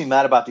what makes me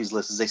mad about these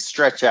lists. Is they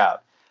stretch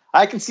out.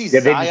 I can see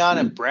Zion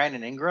and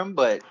Brandon Ingram,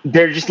 but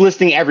they're just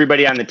listing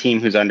everybody on the team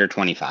who's under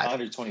 25.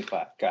 Under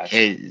 25, gotcha.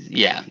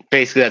 Yeah,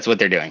 basically that's what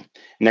they're doing,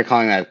 and they're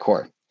calling that a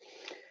core.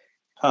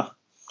 Huh.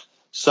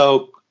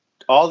 So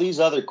all these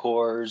other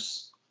core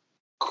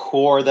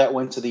that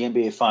went to the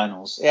NBA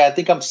Finals. Yeah, I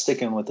think I'm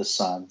sticking with the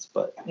Suns,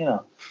 but you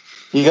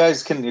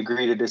guys can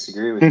agree to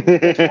disagree with me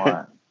if you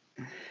want.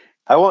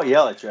 I won't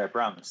yell at you, I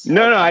promise.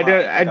 No,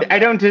 I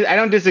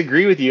don't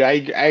disagree with you. I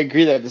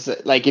agree that this,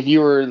 like, if you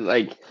were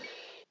like,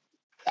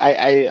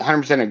 I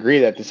 100% agree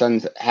that the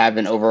Suns have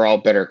an overall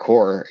better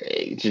core.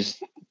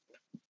 Just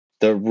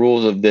the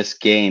rules of this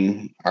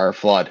game are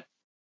flawed.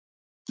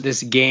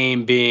 This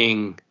game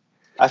being,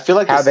 I feel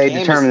like how they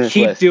determine this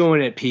keep list.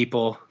 doing it,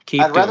 people.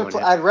 I'd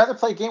rather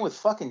play a game with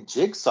fucking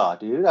Jigsaw,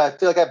 dude. I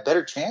feel like I have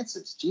better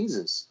chances.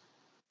 Jesus.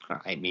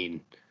 I mean,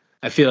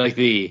 I feel like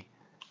the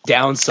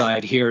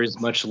downside here is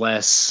much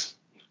less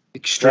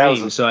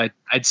extreme, so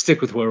I'd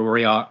stick with where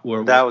we are.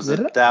 That was a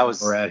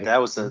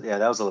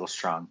little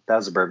strong. That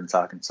was a bourbon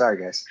talking. Sorry,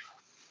 guys.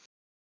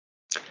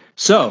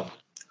 So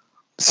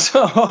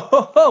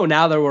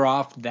now that we're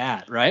off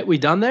that, right? We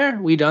done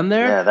there?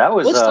 Yeah, that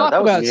was. Let's talk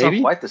about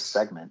quite the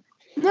segment.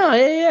 No,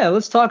 yeah.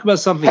 Let's talk about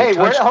something. Hey,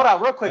 hold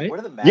on, real quick. Right?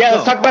 Where did the Mavs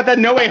let's talk about that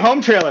No Way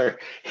Home trailer.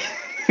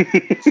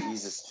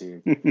 Jesus,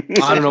 dude.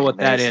 I don't know what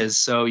that is.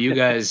 So you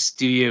guys,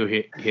 do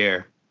you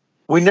here?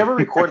 We never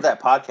recorded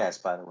that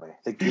podcast, by the way.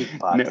 The Geek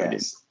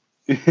Podcast.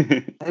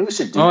 Maybe we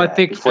should do that.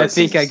 I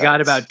think I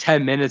got about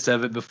 10 minutes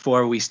of it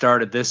before we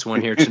started this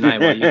one here tonight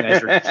while you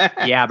guys were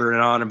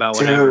yabbering on about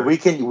whatever. Dude, we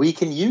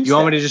can use You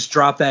want me to just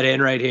drop that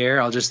in right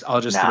here? I'll just throw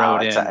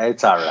it in.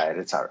 It's all right.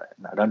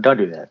 No, don't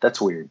do that. That's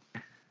weird.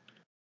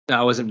 No,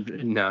 I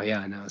wasn't. No, yeah,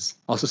 I know. It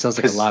also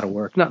sounds like a lot of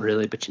work. Not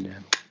really, but you know.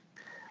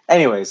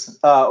 Anyways,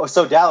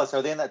 so Dallas,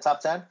 are they in that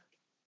top 10?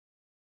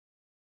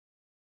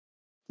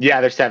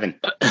 Yeah, they're 7.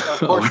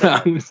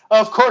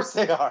 Of course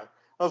they are.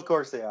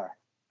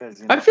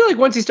 I feel like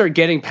once you start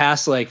getting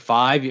past like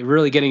 5, you're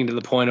really getting to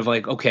the point of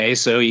like, okay,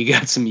 so you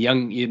got some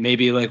young,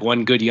 maybe like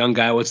one good young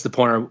guy. What's the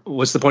point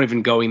of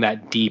even going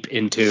that deep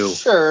into?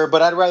 Sure,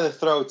 but I'd rather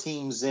throw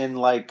teams in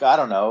like, I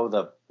don't know,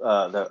 the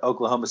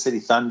Oklahoma City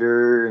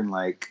Thunder and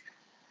like,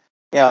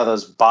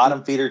 those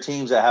bottom feeder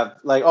teams that have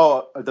like,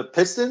 the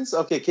Pistons.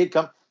 Okay, kid,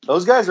 come.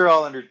 Those guys are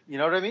all under. You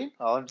know what I mean?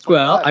 All under 25.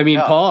 Well, I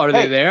mean, Paul, are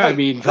they there? I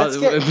mean, let's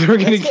get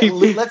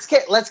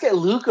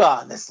Luka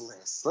on this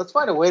list. Let's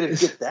find a way to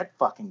get that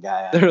fucking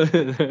guy out.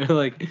 They're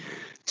like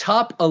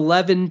top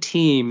 11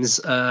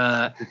 teams.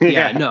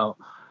 No.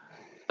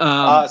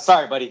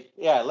 Sorry, buddy.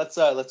 Yeah, let's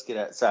get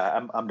it.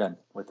 Sorry, I'm done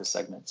with this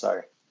segment.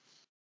 Sorry.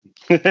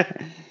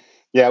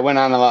 Yeah, it went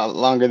on a lot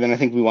longer than I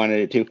think we wanted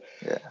it to.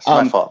 Yeah, it's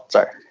my fault.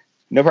 Sorry.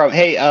 No problem.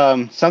 Hey,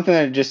 something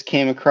that just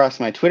came across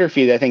my Twitter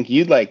feed I think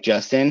you'd like,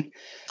 Justin.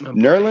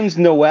 Nerlens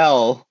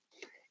Noel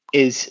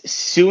is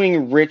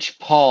suing Rich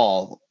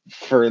Paul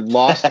for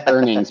lost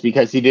earnings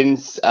because he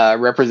didn't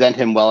represent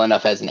him well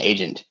enough as an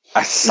agent.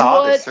 I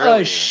saw this earlier.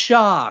 What a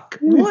shock.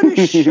 What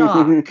a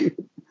shock.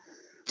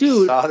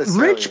 Dude,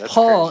 Rich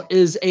Paul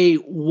is a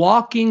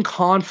walking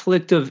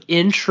conflict of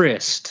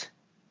interest.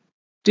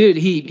 Dude,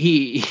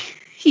 he's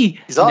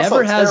also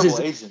never a has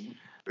terrible his agent.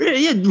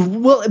 Yeah,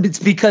 well, it's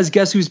because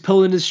guess who's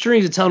pulling his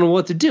strings and telling him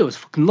what to do? It's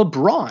fucking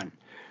LeBron.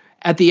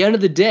 At the end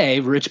of the day,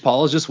 Rich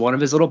Paul is just one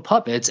of his little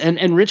puppets,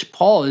 and Rich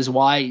Paul is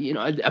why, you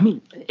know, I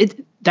mean,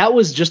 that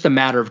was just a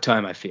matter of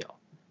time, I feel.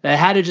 That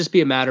had to just be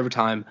a matter of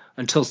time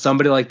until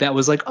somebody like that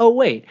was like, oh,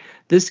 wait,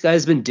 this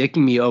guy's been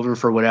dicking me over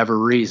for whatever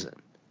reason.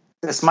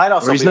 This might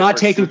also or he's be not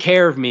taking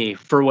care of me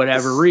for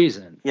whatever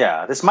reason.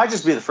 Yeah, this might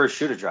just be the first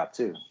shoe to drop,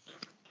 too.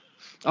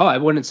 Oh,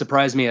 it wouldn't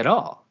surprise me at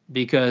all,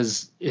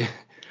 because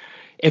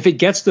if it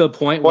gets to a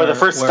point where the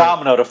first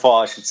domino to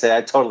fall, I should say.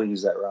 I totally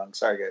used that wrong.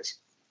 Sorry, guys.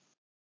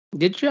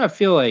 Did you? I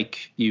feel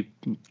like you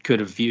could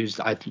have used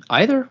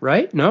either,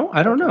 right? No,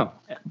 I don't know.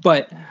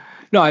 But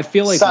no, I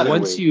feel like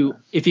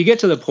if you get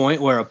to the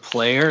point where a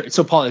player,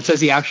 so Paul, it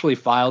says he actually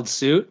filed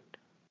suit.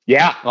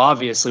 Yeah.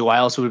 Obviously, why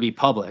else would it be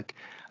public?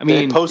 I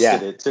mean, they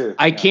posted it too.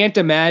 I can't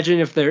imagine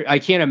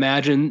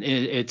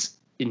it's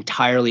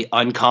entirely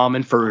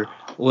uncommon for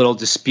little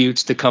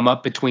disputes to come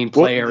up between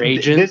player and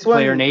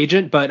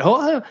agent, but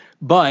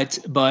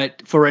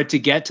for it to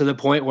get to the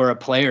point where a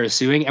player is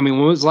suing, I mean,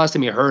 when was the last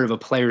time you heard of a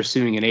player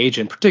suing an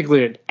agent,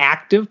 particularly an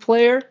active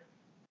player?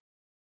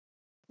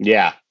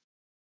 Yeah.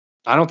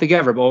 I don't think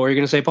ever, but what were you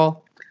going to say,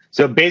 Paul?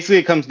 So basically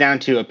it comes down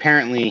to,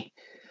 apparently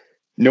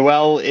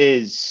Noel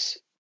is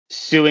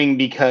suing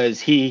because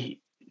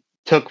he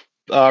took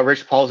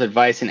Rich Paul's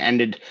advice and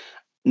ended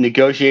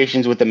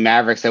negotiations with the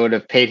Mavericks that would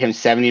have paid him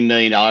 $70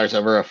 million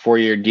over a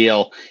 4-year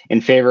deal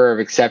in favor of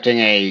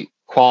accepting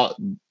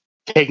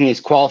taking his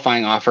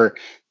qualifying offer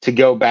to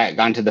go back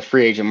onto the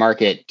free agent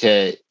market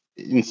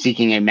in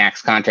seeking a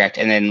max contract.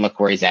 And then look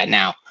where he's at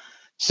now.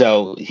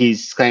 So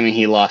he's claiming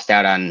he lost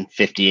out on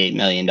 $58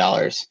 million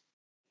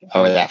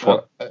over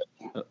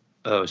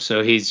that.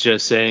 So he's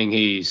just saying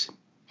he's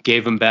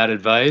gave him bad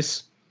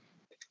advice?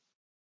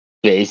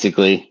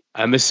 Basically.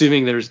 I'm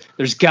assuming there's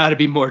got to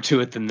be more to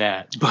it than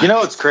that. But, you know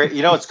what's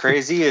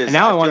crazy is and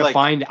now I want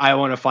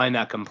to find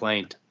that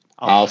complaint.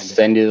 I'll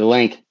send you the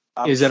link.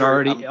 Is it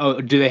already?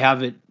 Do they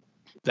have it?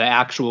 The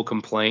actual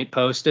complaint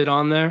posted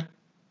on there?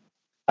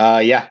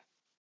 Yeah.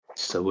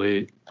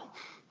 Sweet.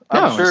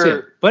 I'm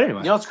sure. But anyway,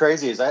 you know what's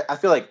crazy is I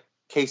feel like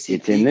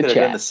KCP could have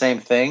done the same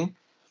thing,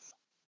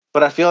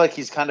 but I feel like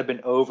he's kind of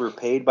been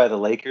overpaid by the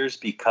Lakers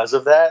because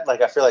of that.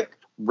 Like I feel like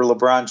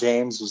LeBron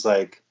James was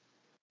like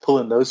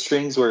pulling those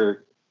strings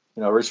where,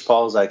 you know, Rich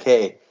Paul was like,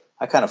 hey,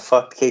 I kind of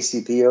fucked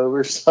KCP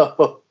over,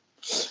 so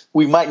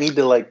we might need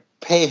to like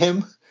pay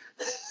him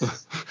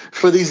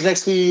for these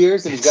next few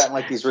years, and he's gotten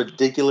like these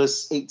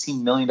ridiculous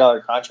 $18 million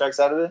contracts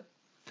out of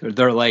it.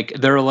 They're like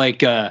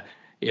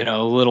you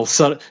know, little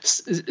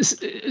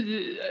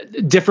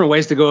different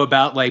ways to go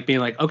about like being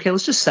like, okay,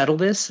 let's just settle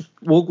this.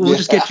 We'll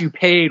just get you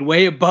paid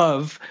way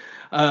above,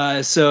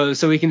 so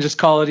we can just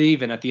call it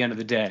even at the end of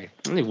the day.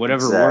 I mean,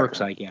 whatever works,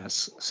 I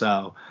guess.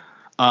 So.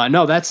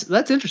 No, that's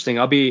interesting.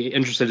 I'll be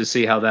interested to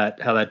see how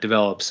that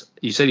develops.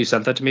 You said you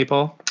sent that to me,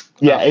 Paul?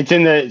 Yeah, it's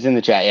in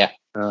the chat. Yeah.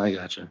 Oh, I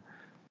gotcha.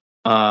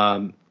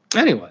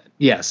 Anyway,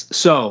 yes.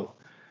 So,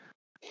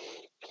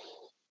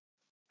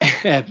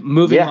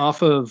 moving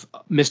off of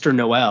Mr.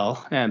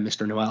 Noel and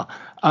Mr. Noel,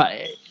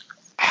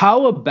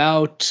 how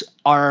about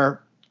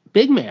our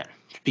big man?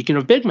 Speaking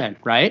of big men,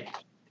 right?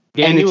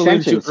 Danny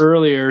alluded to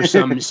earlier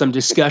some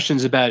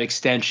discussions about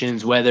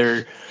extensions,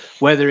 whether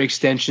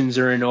extensions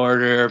are in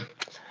order,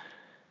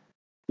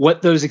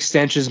 what those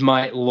extensions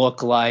might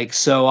look like.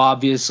 So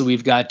obviously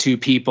we've got two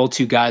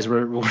guys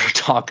we're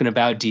talking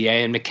about,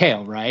 DA and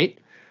Mikal, right?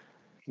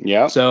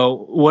 Yeah.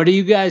 So what are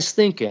you guys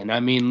thinking? I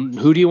mean,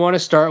 who do you want to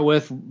start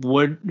with?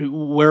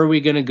 Where are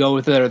we going to go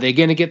with it? Are they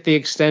going to get the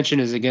extension?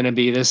 Is it going to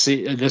be this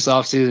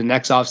offseason,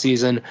 next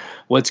offseason?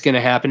 What's going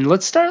to happen?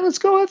 Let's start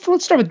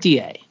with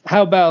DA.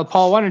 How about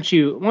Paul? Why don't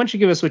you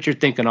give us what you're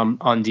thinking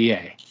on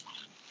DA?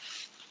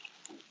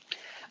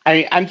 I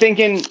mean, I'm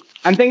thinking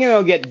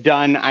it'll get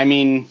done. I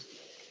mean,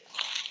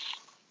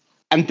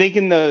 I'm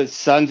thinking the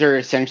Suns are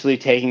essentially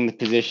taking the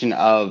position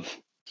of,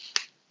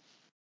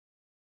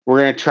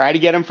 we're going to try to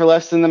get him for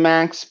less than the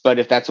max, but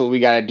if that's what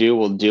we got to do,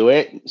 we'll do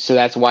it. So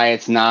that's why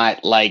it's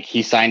not like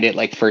he signed it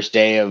like first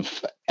day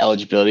of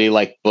eligibility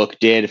like Book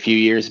did a few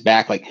years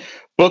back. Like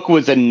Book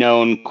was a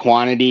known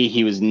quantity.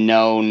 He was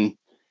known.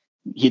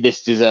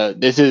 This is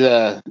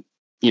a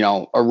you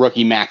know, a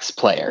rookie max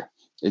player.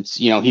 It's,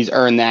 you know, he's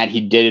earned that.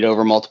 He did it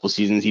over multiple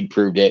seasons. He'd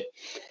proved it.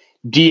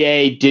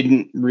 DA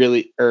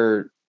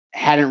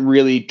hadn't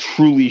really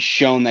truly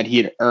shown that he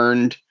had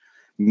earned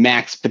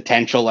max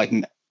potential, like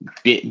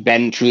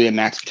been truly a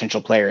max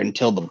potential player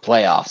until the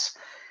playoffs.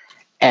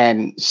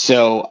 And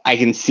so I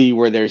can see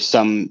where there's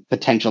some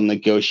potential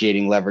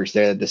negotiating leverage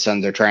there that the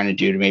Suns are trying to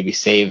do to maybe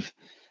save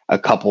a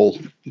couple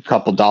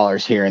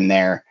dollars here and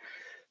there.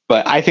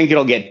 But I think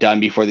it'll get done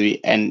before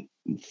the end.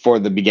 for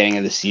the beginning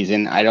of the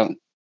season. I don't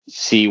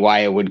see why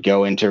it would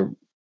go into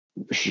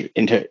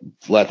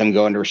let them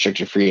go into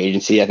restricted free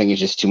agency. I think it's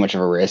just too much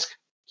of a risk.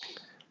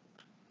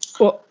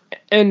 Well,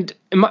 and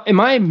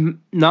am I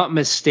not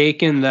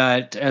mistaken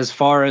that as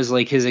far as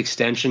like his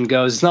extension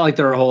goes, it's not like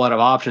there are a whole lot of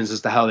options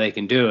as to how they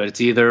can do it.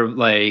 It's either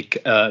like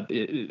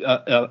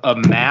a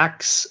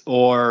max,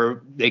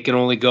 or they can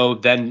only go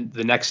then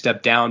the next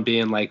step down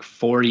being like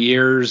 4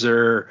 years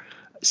or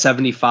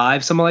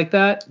 75, something like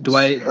that. Do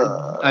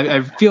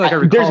I feel like I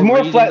recall there's more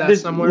reading that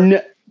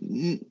somewhere.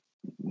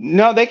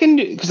 No, they can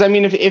do, because I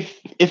mean,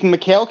 if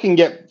Mikal can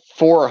get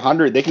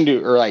 400, they can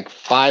do, or like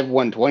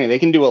 120, they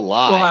can do a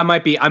lot.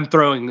 Well, I'm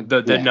throwing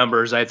the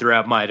numbers I threw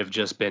out might have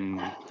just been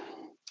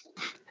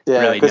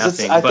really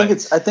nothing. I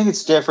think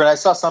it's different. I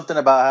saw something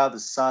about how the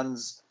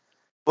Suns,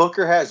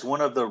 Booker has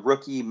one of the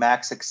rookie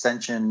max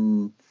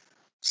extension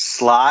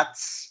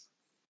slots.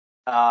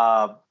 But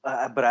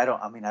I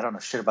don't know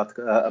shit about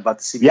the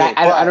CBA. Yeah,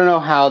 I don't know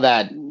how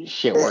that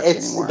shit works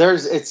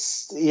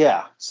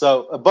anymore.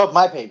 So above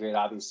my pay grade,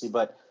 obviously,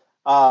 but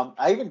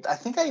I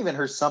think I even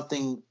heard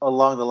something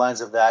along the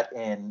lines of that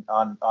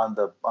on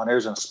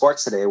Arizona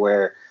Sports Today,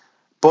 where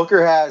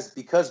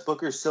because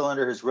Booker's still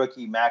under his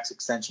rookie max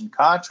extension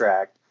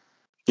contract,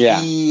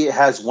 he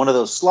has one of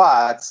those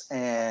slots,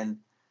 and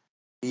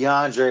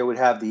DeAndre would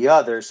have the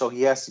other, so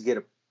he has to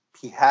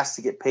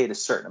get paid a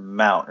certain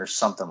amount or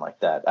something like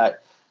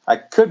that. I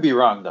could be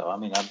wrong though. I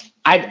mean,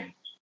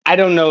 I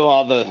don't know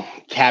all the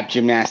cap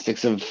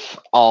gymnastics of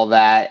all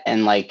that,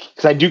 and like,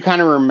 because I do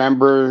kind of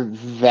remember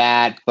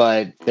that,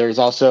 but there's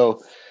also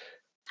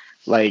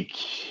like,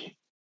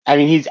 I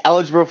mean, he's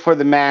eligible for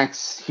the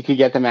max. He could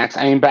get the max.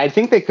 I mean, but I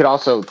think they could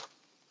also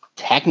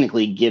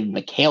technically give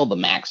Mikal the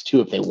max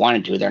too if they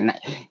wanted to.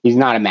 He's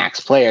not a max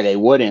player. They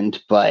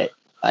wouldn't, but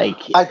like,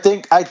 I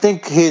think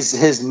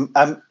his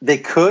they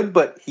could,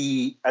 but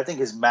I think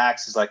his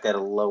max is like at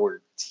a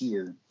lower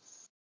tier.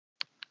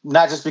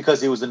 Not just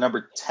because he was the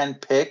number 10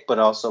 pick, but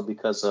also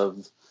because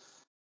of,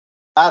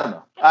 I don't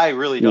know. I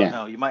really don't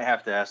know. You might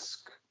have to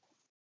ask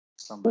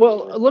somebody.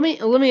 Well, let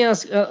me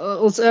ask.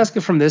 Let's ask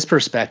it from this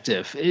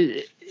perspective.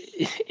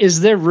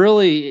 Is there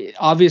really?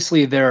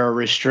 Obviously, there are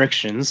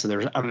restrictions.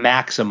 There are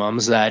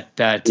maximums that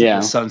the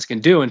Suns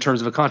can do in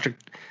terms of a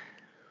contract.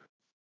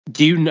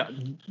 Do you know?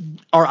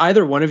 Are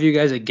either one of you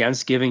guys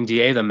against giving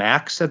DA the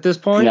max at this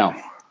point?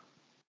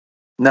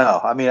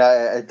 No. I mean,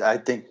 I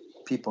think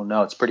people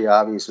know. It's pretty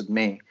obvious with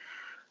me.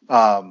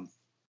 And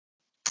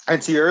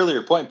to your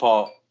earlier point,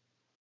 Paul,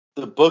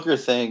 the Booker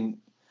thing,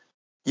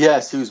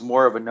 yes, he was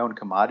more of a known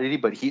commodity,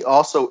 but it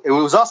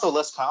was also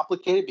less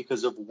complicated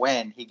because of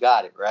when he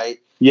got it, right?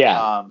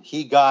 Yeah.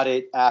 He got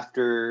it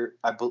after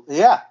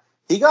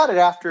he got it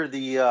after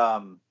the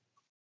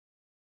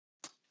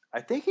I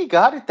think he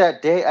got it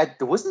that day.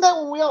 Wasn't that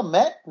when we all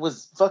met?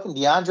 Was fucking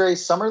DeAndre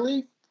Summer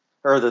League?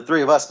 Or the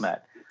three of us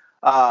met?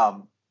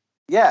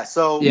 Yeah,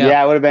 so it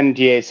would have been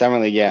DA Summer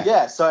League, yeah.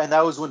 Yeah, so and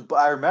that was when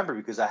I remember,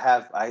 because I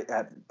have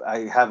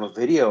a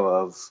video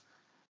of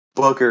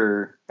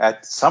Booker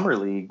at Summer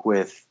League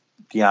with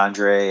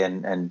DeAndre,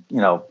 and you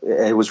know,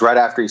 it was right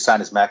after he signed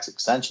his max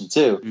extension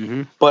too.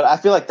 Mm-hmm. But I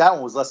feel like that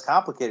one was less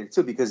complicated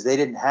too, because they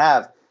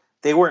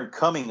weren't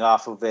coming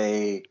off of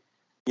a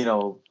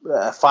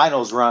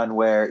finals run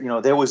where, you know,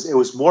 it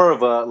was more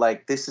of a,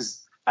 like, this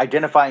is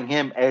identifying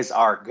him as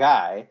our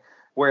guy,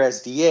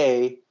 whereas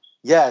DA,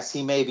 yes,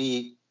 he may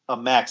be a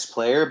max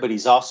player, but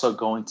he's also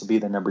going to be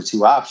the number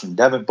 2 option.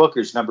 Devin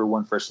Booker's number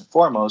 1 first and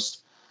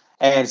foremost,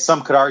 and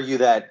some could argue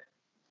that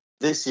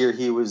this year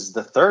he was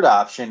the 3rd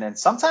option, and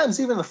sometimes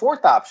even the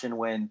 4th option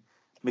when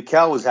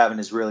Mikal was having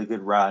his really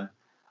good run.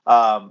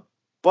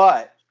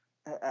 But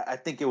I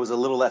think it was a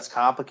little less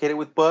complicated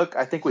with Book.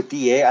 I think with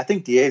DA,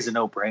 is a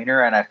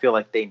no-brainer, and I feel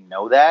like they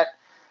know that.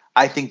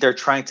 I think they're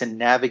trying to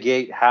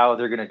navigate how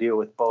they're going to deal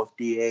with both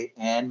DA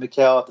and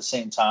Mikal at the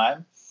same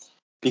time,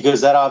 because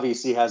that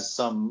obviously has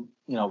some,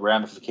 you know,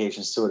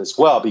 ramifications to it as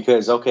well.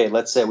 Because, okay,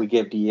 let's say we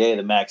give DA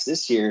the max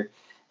this year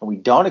and we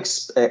don't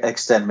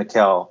extend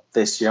Mikal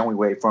this year, and we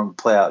wait for him to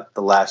play out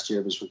the last year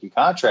of his rookie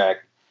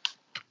contract.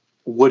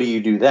 What do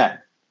you do then?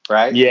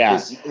 Right? Yeah.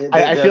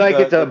 I feel like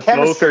it's a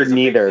both or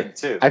neither.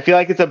 I feel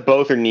like it's a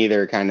both or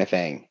neither kind of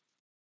thing.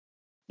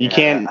 You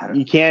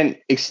can't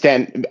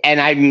extend, and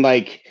I'm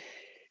like,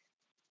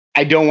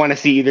 I don't want to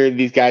see either of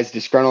these guys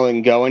disgruntled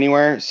and go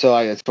anywhere. So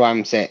that's why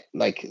I'm saying,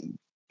 like,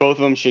 both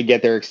of them should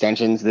get their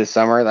extensions this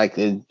summer. Like,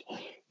 the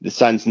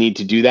Suns need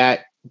to do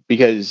that,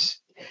 because,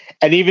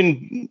 and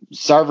even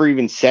Sarver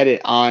even said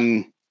it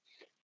on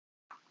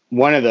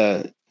one of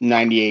the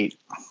 98.7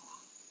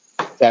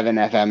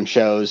 FM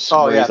shows.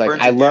 Oh, yeah. He's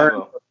like, I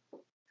learned.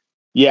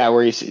 Yeah.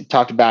 Where he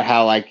talked about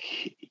how, like,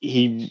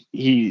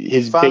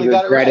 his big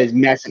regret is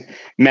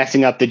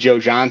messing up the Joe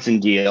Johnson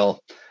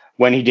deal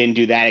when he didn't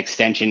do that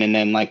extension. And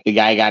then, like, the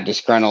guy got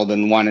disgruntled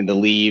and wanted to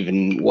leave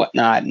and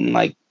whatnot. And,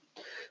 like,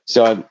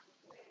 so,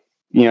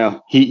 you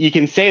know, you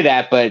can say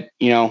that, but,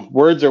 you know,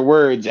 words are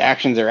words,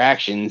 actions are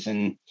actions.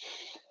 And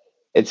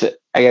I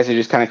guess it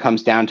just kind of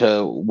comes down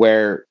to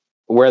where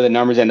where the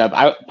numbers end up.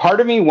 Part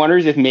of me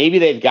wonders if maybe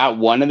they've got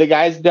one of the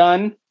guys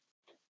done,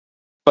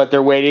 but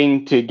they're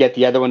waiting to get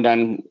the other one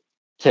done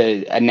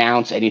to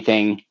announce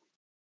anything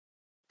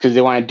because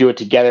they want to do it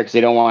together because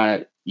they don't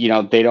want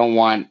to, they don't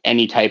want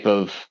any type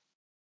of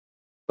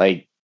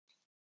like,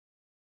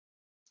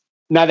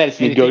 not that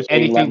it's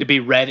anything to be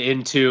read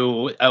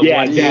into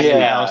one exactly.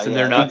 house and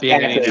there not being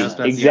any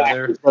announcement.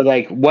 Exactly. So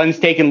like one's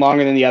taking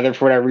longer than the other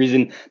for whatever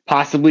reason,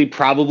 probably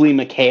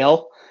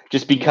McHale,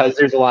 just because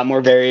there's a lot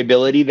more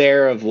variability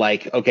there of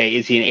like, okay,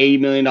 is he an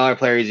 $80 million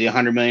player? Is he a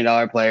 $100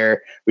 million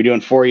player? We're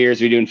doing 4 years.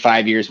 We're doing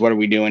 5 years. What are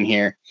we doing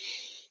here?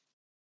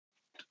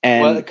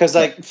 And because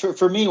like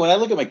for me, when I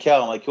look at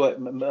McHale, I'm like,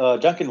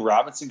 what? Duncan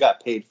Robinson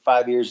got paid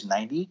 5 years,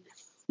 90.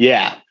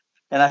 Yeah.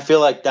 And I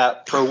feel like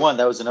that, for one,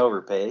 that was an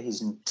overpay.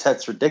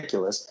 That's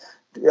ridiculous.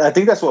 I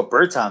think that's what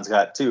Bertans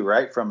got too,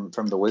 right? From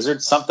the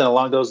Wizards, something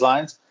along those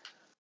lines.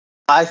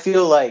 I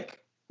feel like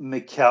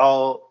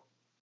McHale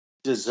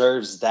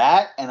deserves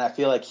that, and I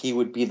feel like he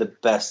would be the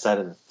best out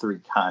of the 3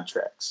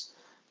 contracts.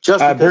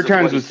 Just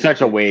Bertans was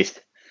such a waste.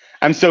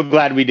 I'm so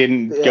glad we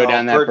didn't go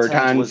down that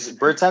Bertans.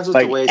 Bertans was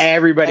like, the waste.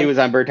 Everybody was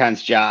on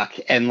Bertans' jock,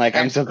 and like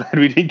I'm so glad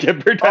we didn't get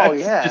Bertans. Oh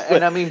yeah,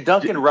 and I mean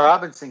Duncan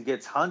Robinson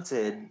gets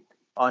hunted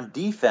on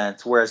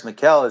defense, whereas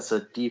McHale is a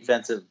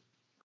defensive.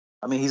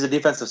 I mean, he's a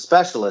defensive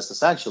specialist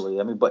essentially.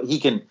 I mean, but he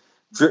can,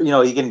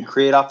 he can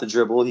create off the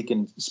dribble. He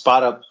can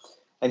spot up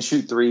and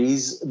shoot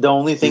threes. The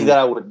only thing that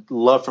I would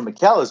love from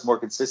McHale is more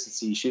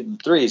consistency shooting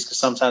threes, because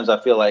sometimes I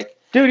feel like,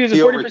 dude, he's a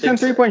 40%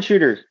 3-point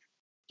shooter.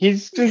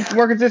 He's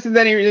more consistent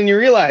than you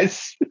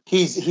realize.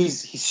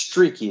 He's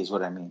streaky, is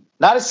what I mean.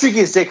 Not as streaky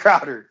as Jay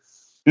Crowder.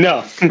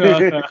 No.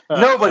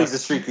 Nobody's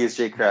as streaky as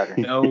Jay Crowder.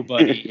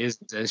 Nobody is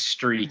as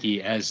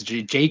streaky as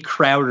Jay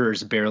Crowder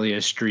is barely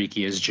as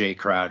streaky as Jay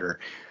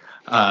Crowder.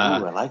 Ooh, I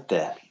like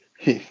that.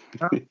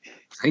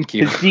 Thank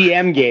you. The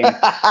DM game.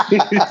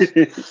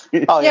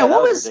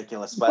 What was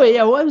ridiculous?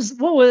 What was?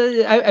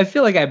 I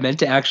feel like I meant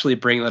to actually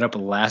bring that up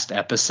in the last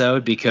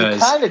episode because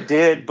it kind of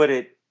did, but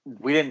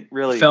we didn't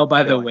really fell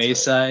by the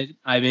wayside.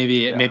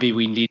 Maybe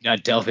we need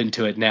not delve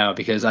into it now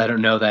because I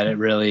don't know that it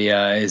really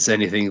is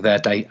anything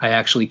that I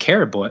actually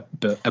care about.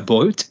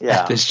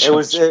 Yeah, this it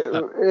was.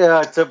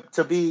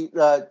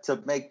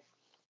 To make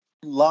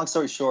long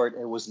story short,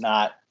 it was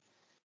not.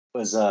 It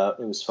was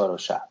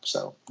Photoshop,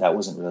 so that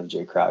wasn't really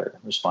Jay Crowder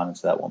responding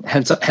to that woman.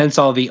 Hence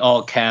all the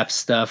all caps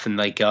stuff and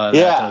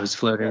that was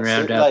floating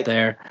around out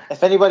there.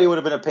 If anybody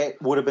would have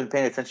been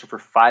paying attention for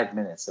 5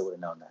 minutes, they would have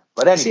known that.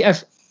 But anyway.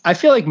 See, I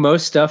feel like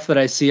most stuff that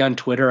I see on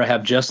Twitter, I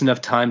have just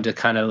enough time to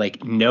kind of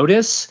like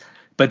notice,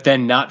 but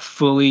then not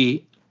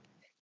fully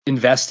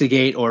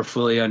investigate or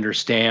fully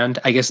understand.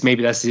 I guess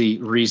maybe that's the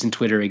reason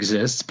Twitter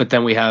exists. But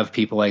then we have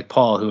people like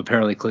Paul who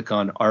apparently click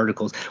on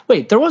articles.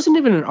 Wait, there wasn't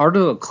even an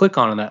article to click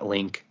on that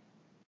link.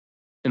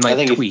 And like I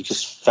think tweets. He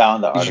just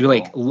found the article. You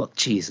like, look,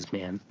 Jesus,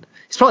 man.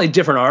 It's probably a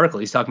different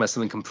article. He's talking about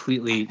something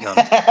completely.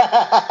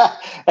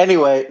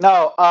 Anyway,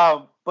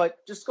 no.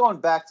 But just going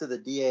back to the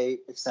DA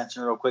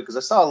extension real quick, because I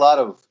saw a lot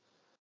of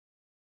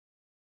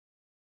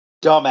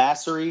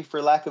dumbassery,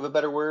 for lack of a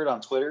better word,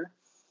 on Twitter.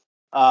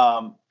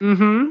 All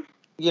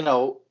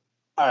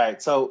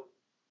right. So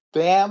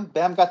Bam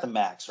got the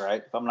max,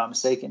 right? If I'm not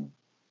mistaken.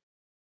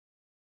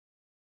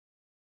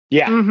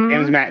 Yeah,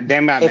 Bam got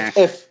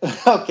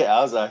maxed. Okay,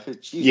 I was like,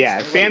 Jesus. Yeah,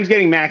 if Bam's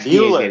getting maxed, DA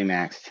is getting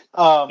maxed.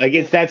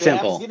 It's that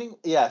simple.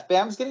 If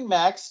Bam's getting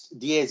maxed,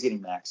 DA is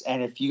getting maxed.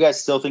 And if you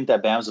guys still think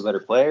that Bam's a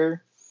better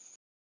player,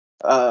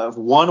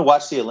 1,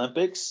 watch the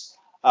Olympics,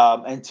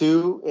 and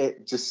 2,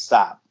 just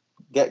stop.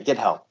 Get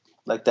help,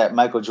 like that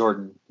Michael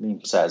Jordan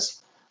meme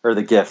says, or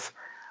the GIF.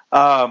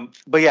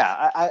 But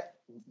yeah, I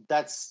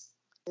that's,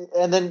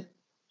 and then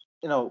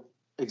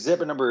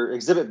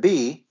Exhibit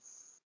B.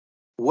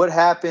 What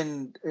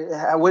happened?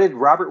 What did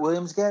Robert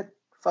Williams get?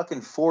 Fucking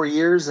 4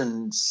 years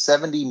and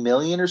 $70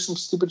 million or some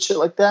stupid shit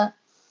like that.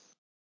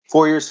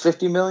 4 years,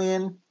 $50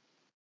 million,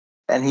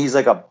 and he's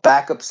like a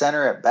backup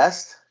center at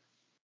best.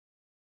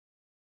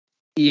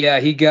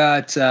 Yeah, he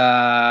got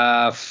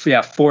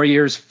 4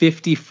 years,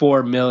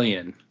 $54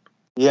 million.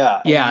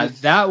 Yeah,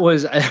 that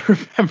was. I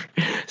remember.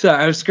 So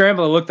I was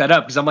scrambling to look that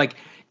up because I'm like,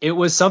 it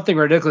was something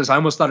ridiculous. I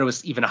almost thought it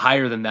was even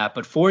higher than that.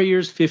 But 4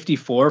 years,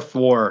 54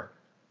 for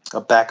a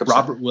backup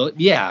Robert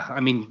Williams. Yeah, I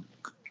mean,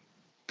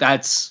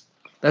 that's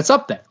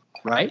up there,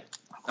 right?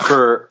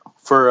 For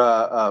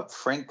a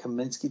Frank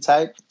Kaminsky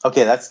type.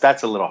 Okay,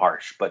 that's a little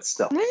harsh, but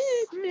still.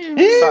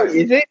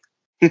 Sorry, is it?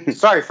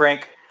 Sorry,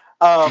 Frank.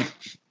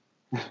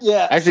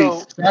 Yeah.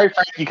 Actually, sorry,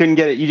 Frank, you couldn't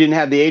get it. You didn't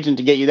have the agent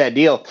to get you that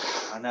deal.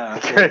 I know.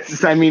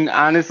 I mean,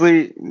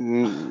 honestly,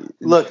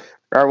 look,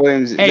 Robert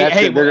Williams.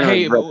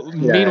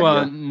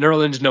 Meanwhile,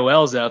 Nerlens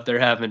Noel's out there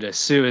having to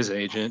sue his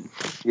agent.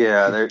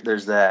 Yeah,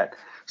 there's that.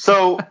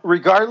 So,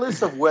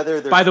 regardless of whether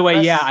there's... By the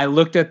way, I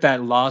looked at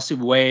that lawsuit.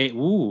 Way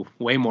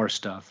more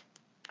stuff.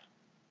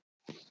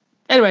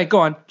 Anyway, go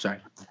on. Sorry.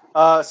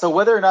 So,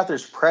 whether or not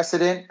there's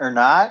precedent or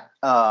not,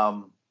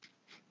 I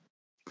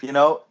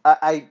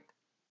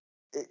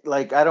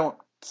don't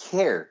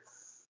care.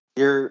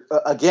 You're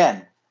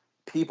again,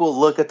 people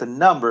look at the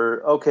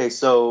number. Okay,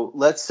 so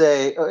let's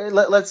say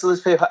let's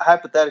play the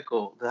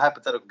hypothetical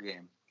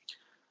game.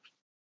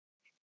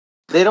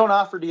 They don't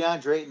offer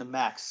DeAndre Ayton the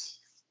max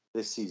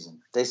this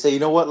season. They say, you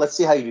know what? Let's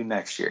see how you do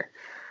next year.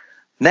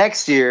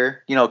 Next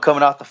year,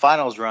 coming off the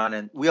finals run,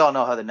 and we all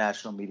know how the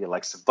national media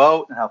likes to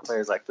vote and how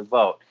players like to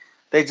vote.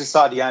 They just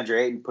saw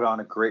DeAndre Ayton put on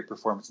a great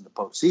performance in the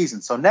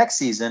postseason. So next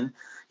season,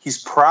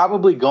 he's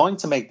probably going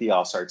to make the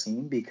All-Star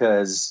team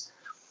because,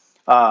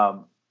 I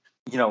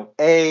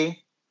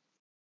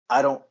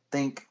don't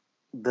think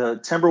the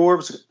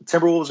Timberwolves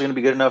are going to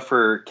be good enough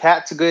for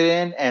Cat to get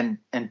in,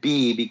 and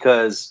B,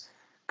 because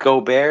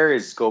Gobert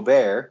is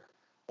Gobert,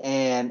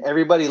 and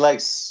everybody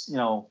likes,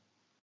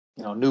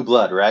 new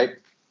blood, right?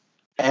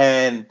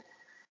 And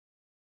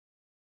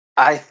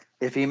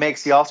if he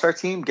makes the All-Star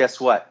team,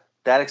 guess what?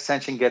 That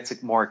extension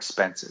gets more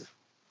expensive.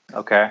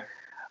 Okay.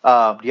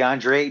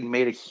 DeAndre Ayton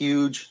made a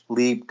huge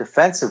leap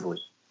defensively,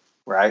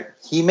 right?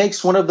 He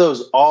makes one of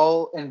those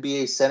all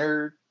NBA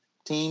center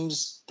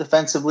teams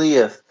defensively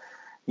if,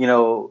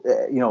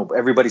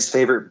 everybody's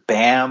favorite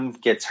Bam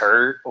gets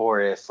hurt, or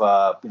if,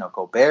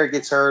 Gobert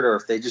gets hurt, or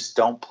if they just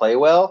don't play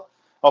well.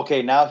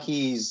 Okay. Now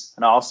he's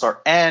an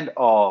All-Star and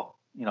all,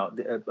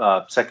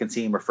 second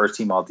team or first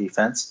team all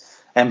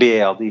defense,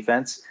 NBA all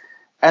defense.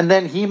 And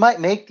then he might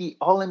make the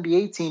all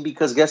NBA team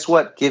because guess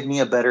what? Give me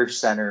a better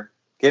center.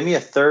 Give me a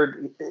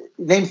third.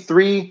 Name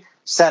 3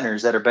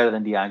 centers that are better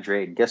than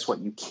DeAndre Ayton. Guess what?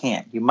 You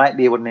can't. You might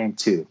be able to name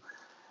 2.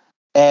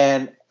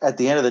 And at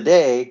the end of the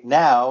day,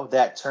 now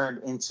that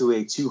turned into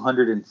a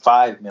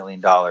 $205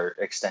 million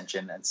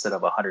extension instead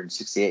of a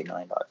 $168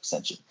 million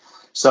extension.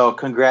 So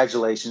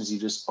congratulations. You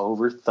just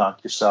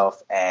overthunk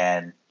yourself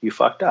and you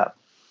fucked up.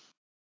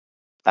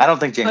 I don't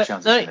think James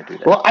Jones is going to do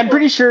that. Well, I'm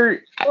pretty sure.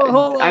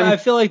 I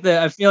feel like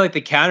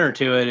the counter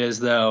to it is,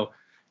 though,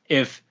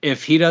 if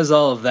he does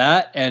all of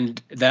that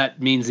and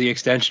that means the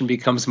extension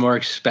becomes more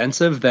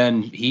expensive,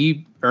 then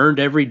he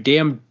earned every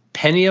damn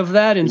penny of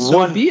that, and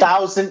so be it.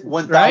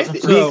 1,000. Right?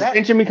 The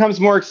extension becomes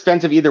more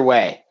expensive either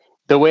way.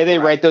 The way they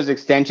write those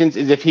extensions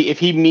is if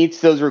he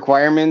meets those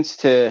requirements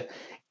to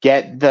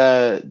get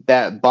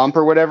that bump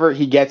or whatever,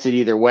 he gets it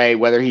either way,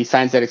 whether he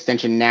signs that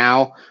extension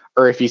now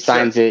or if he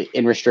signs it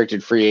in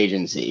restricted free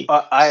agency.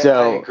 I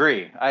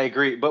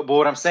agree. But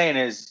what I'm saying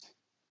is,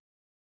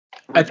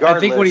 I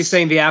think what he's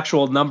saying, the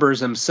actual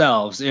numbers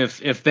themselves,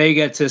 if they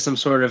get to some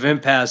sort of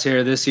impasse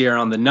here this year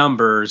on the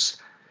numbers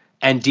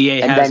and DA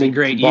has a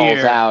great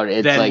year,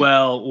 then,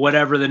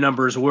 whatever the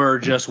numbers were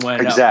just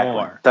went up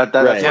more. That's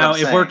now,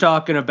 if we're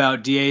talking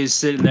about DA's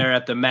sitting there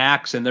at the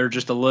max and they're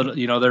just a little,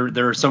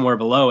 they're somewhere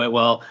below it,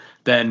 well,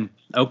 then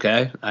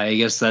okay, I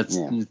guess that's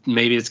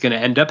maybe it's going to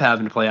end up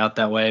having to play out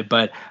that way.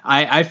 But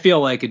I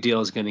feel like a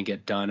deal is going to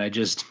get done.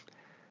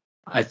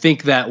 I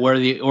think that where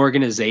the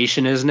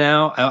organization is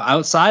now,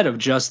 outside of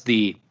just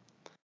the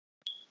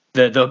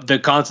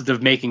concept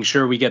of making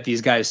sure we get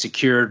these guys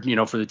secured,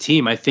 for the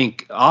team, I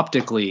think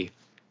optically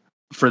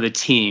for the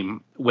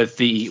team with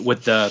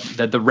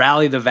the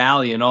rally the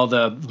valley and all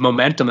the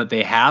momentum that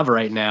they have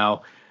right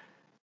now,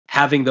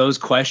 having those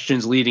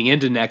questions leading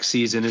into next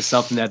season is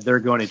something that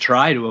they're going to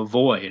try to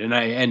avoid.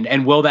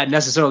 And will that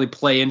necessarily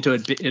play into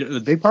a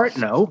big part?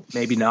 No,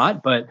 maybe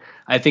not. But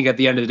I think at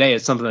the end of the day,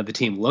 it's something that the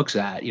team looks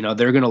at.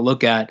 They're going to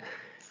look at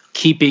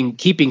keeping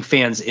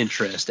fans'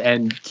 interest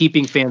and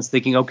keeping fans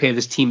thinking, okay,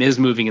 this team is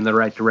moving in the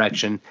right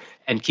direction,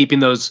 and keeping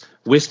those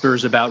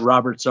whispers about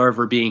Robert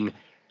Sarver being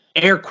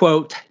air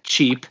quote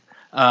cheap,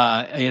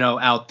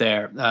 out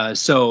there.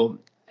 So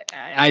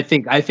I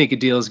think a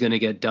deal is going to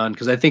get done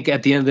because I think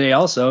at the end of the day,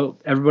 also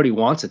everybody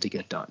wants it to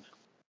get done.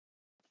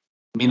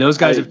 I mean, those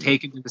guys have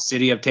taken to the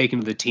city, have taken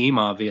to the team,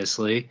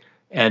 obviously,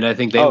 and I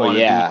think they want to.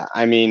 Yeah,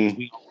 I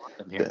mean,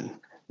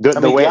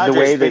 the way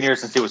they've been here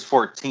since he was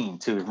 14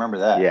 too. Remember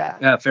that?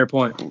 Yeah, fair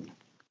point.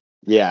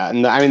 Yeah,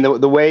 and I mean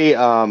the way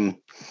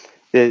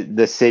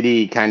the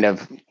city kind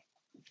of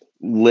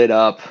lit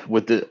up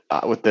with the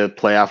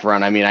playoff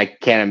run. I mean, I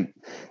can't.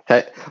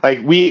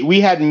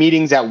 We had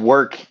meetings at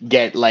work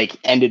get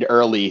ended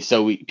early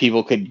so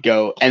people could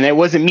go, and it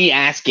wasn't me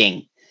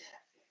asking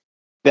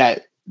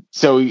that,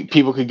 so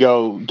people could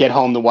go get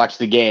home to watch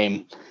the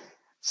game.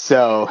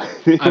 So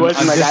it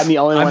wasn't I'm the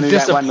only one who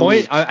got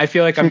one. I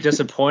feel like I'm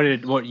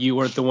disappointed what you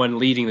weren't the one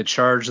leading the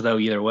charge though.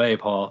 Either way,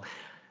 Paul,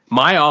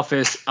 my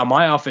office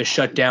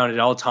shut down at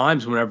all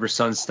times whenever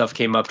Suns stuff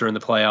came up during the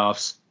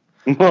playoffs.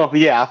 Well,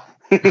 yeah.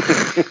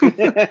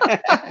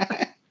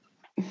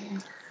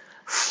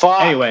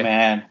 Fuck, anyway,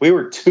 man, we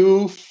were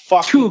two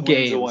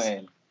games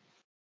away.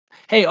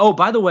 Hey,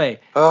 by the way,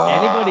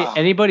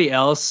 anybody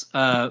else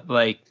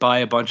buy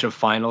a bunch of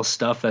final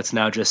stuff that's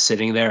now just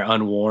sitting there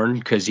unworn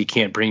because you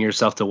can't bring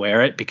yourself to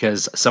wear it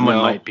because someone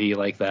might be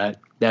like that?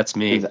 That's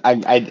me.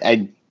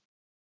 I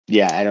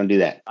don't do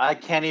that. I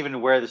can't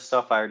even wear the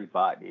stuff I already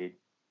bought, dude.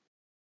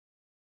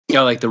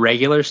 Like the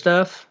regular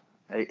stuff?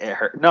 It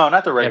hurt. No,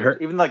 not the regular.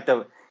 Even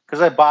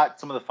because I bought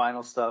some of the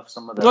final stuff.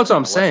 Some of the. That's what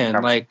I'm saying.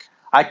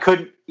 I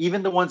couldn't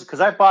even the ones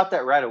because I bought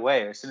that right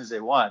away as soon as they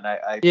won.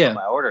 I put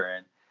my order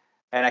in,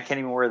 and I can't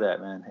even wear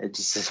that, man. It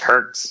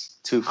hurts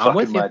too I'm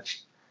with fucking you.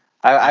 much.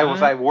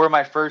 If I wore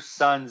my first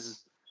Suns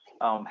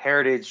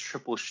Heritage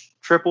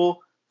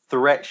triple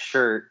threat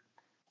shirt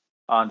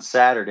on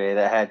Saturday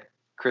that had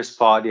Chris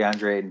Paul,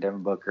 DeAndre, and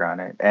Devin Booker on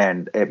it,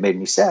 and it made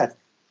me sad.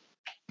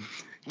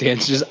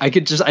 Dan's I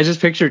just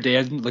picture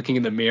Dan looking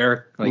in the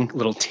mirror, like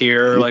little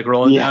tear like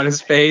rolling down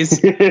his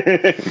face.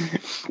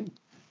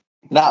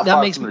 Not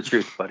far from the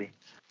truth, buddy.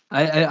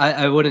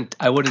 I wouldn't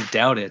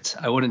doubt it.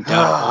 I wouldn't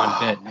doubt it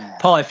one bit. Man.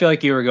 Paul, I feel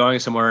like you were going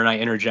somewhere and I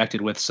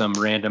interjected with some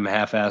random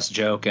half-assed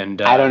joke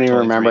and I don't even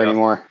remember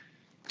anymore.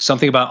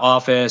 Something about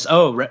Office.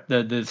 Oh,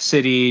 the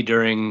city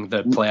during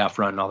the playoff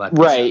run and all that.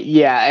 Right.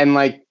 Yeah. And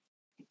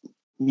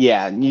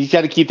you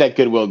got to keep that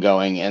goodwill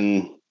going.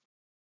 And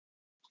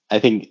I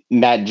think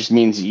that just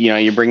means,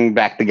 you're bringing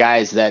back the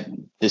guys that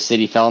the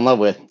city fell in love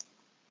with.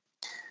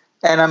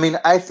 And I mean,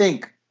 I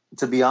think,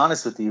 to be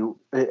honest with you,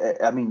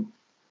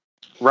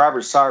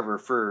 Robert Sarver,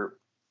 for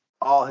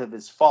all of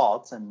his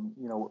faults and,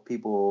 what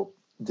people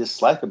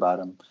dislike about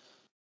him,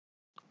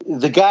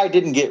 the guy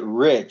didn't get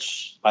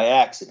rich by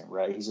accident,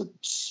 right? He's a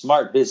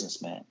smart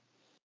businessman.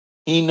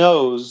 He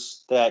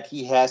knows that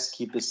he has to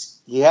keep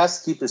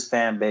this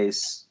fan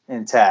base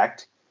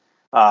intact.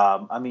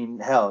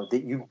 Hell,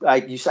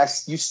 you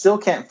still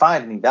can't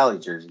find any Valley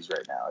jerseys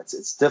right now.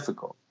 It's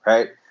difficult,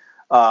 right?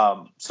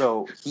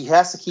 So he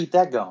has to keep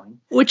that going,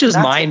 which is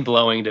mind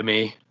blowing to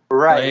me.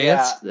 Right?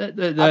 Yeah.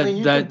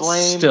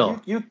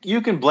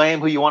 You can blame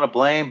who you want to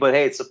blame, but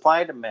hey, it's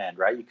supply and demand,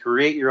 right? You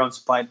create your own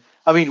supply.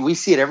 I mean, we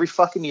see it every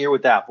fucking year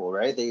with Apple,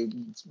 right? They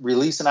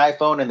release an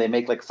iPhone and they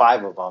make like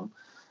 5 of them,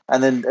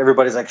 and then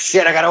everybody's like,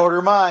 "Shit, I gotta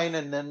order mine,"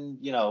 and then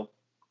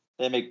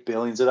they make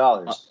billions of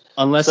dollars.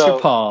 Unless you're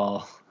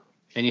Paul.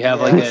 And you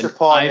have an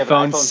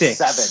iPhone 6.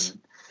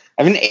 7.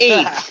 I have an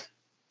 8.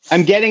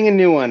 I'm getting a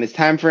new one. It's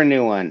time for a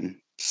new one.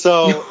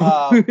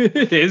 So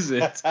is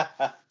it?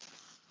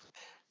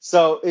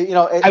 So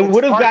I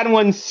would have gotten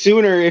one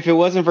sooner if it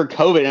wasn't for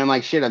COVID. And I'm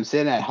like, shit, I'm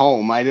sitting at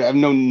home. I have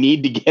no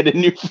need to get a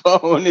new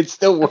phone. It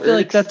still works. I feel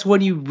like that's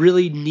when you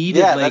really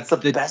needed that's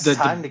the best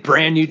time to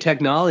brand new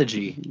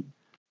technology.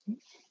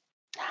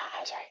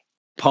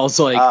 Paul's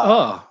like,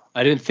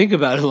 I didn't think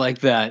about it like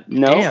that.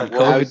 No, damn,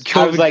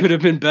 COVID could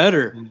have been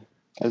better.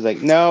 I was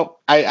like, no,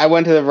 I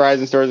went to the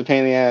Verizon store. It was a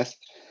pain in the ass.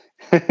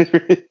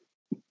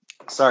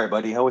 Sorry,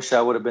 buddy. I wish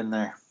I would have been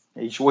there.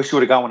 I wish you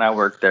would have gone when I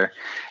worked there.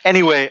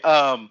 Anyway,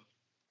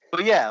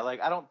 but yeah,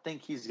 I don't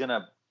think he's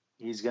gonna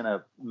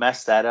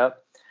mess that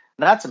up.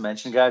 Not to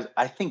mention, guys,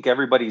 I think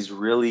everybody's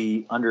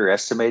really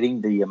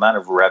underestimating the amount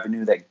of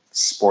revenue that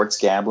sports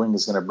gambling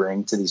is going to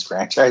bring to these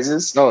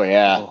franchises. Oh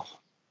yeah.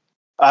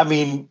 I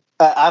mean,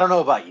 I don't know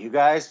about you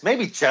guys.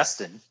 Maybe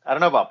Justin. I don't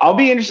know about Paul. I'll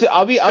be interested.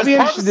 I'll be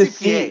interested to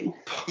see.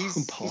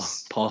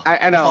 Paul.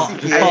 I know.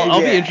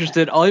 I'll be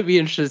interested. I'll be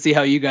interested to see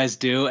how you guys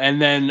do,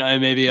 and then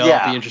maybe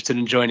I'll be interested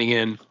in joining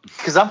in.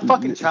 Because I'm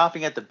fucking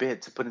chomping at the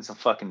bit to put in some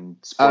fucking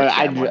sports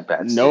gambling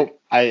bets. Nope.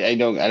 I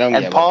don't.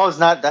 And Paul is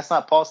not. That's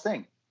not Paul's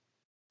thing,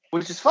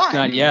 which is fine.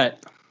 Not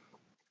yet.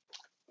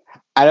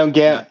 I don't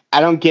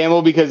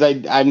gamble because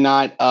I'm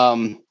not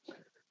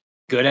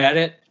good at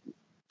it.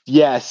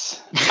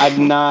 Yes,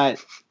 I'm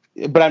not.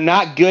 But I'm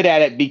not good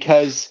at it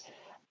because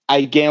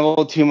I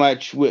gamble too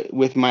much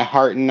with my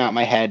heart and not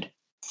my head.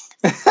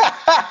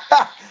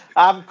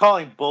 I'm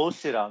calling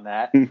bullshit on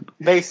that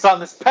based on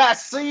this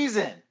past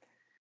season.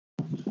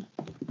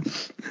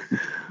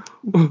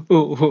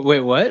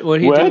 Wait, what?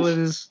 What did he do with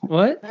his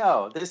what?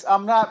 No,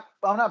 I'm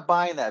not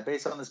buying that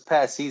based on this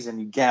past season.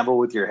 You gamble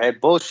with your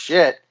head.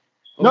 Bullshit.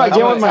 No, I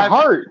gamble with my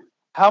heart.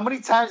 How many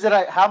times did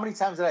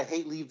I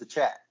hate leave the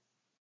chat?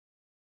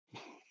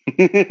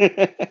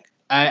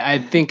 I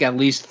think at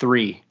least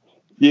 3.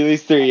 At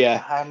least 3,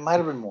 yeah. I might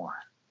have been more.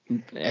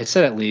 I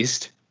said at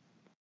least.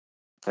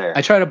 Fair.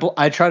 I try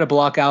to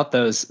block out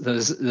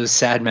those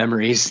sad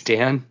memories,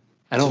 Dan.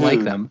 I don't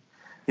like them.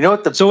 You know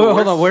what?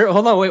 Hold on. Where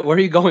are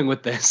you going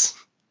with this?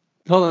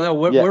 Hold on.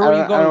 Where are you going?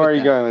 I don't know where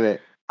you're going with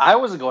it. I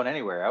wasn't going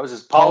anywhere. I was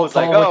just Paul was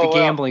like, with the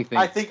gambling thing.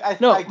 I think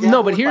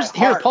no, but here's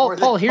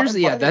Paul. Here's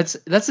that's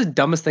the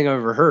dumbest thing I've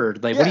ever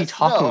heard. Like, what are you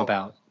talking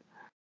about?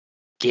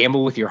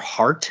 Gamble with your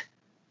heart?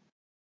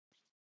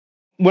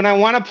 When I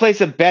want to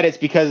place a bet, it's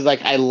because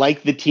I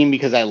like the team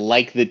because I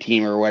like the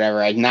team or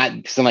whatever. I'm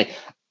like,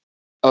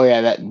 oh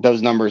yeah,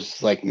 those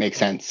numbers make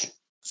sense.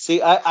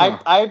 See,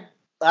 I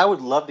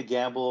would love to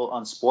gamble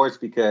on sports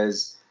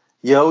because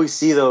you always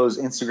see those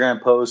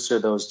Instagram posts or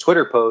those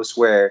Twitter posts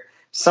where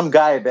some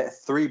guy bet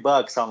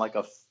 $3 on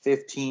a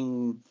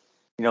 15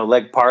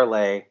 leg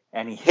parlay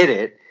and he hit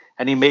it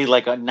and he made a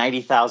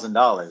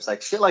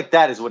 $90,000. Shit like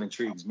that is what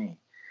intrigues me.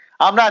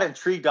 I'm not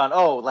intrigued on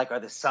are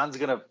the Suns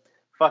gonna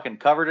fucking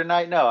cover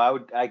tonight? No,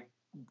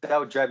 that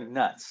would drive me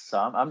nuts. So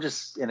I'm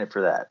just in it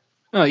for that.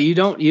 No, you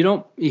don't.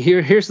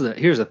 Here's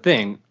the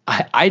thing.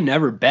 I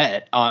never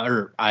bet,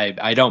 or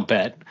I don't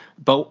bet.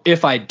 But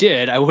if I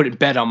did, I wouldn't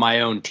bet on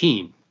my own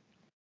team.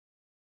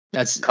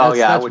 That's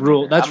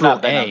rule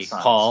A,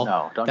 Paul.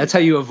 No, don't. That's how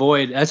you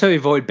avoid. That's how you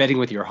avoid betting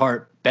with your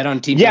heart. Bet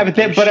on teams. Yeah,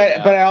 but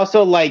I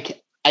also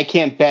I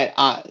can't bet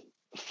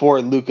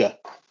for Luka.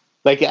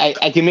 Like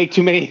I can make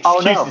too many Oh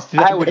excuses.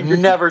 no, I would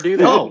never do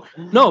that.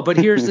 No, but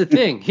here's the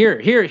thing.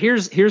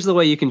 Here's the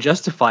way you can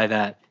justify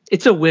that.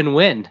 It's a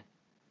win-win.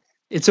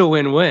 It's a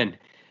win-win.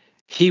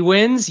 He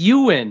wins,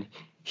 you win.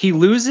 He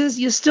loses,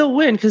 you still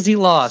win because he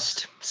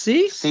lost.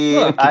 See?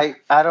 Look, I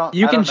don't.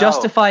 You I can don't know.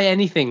 justify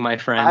anything, my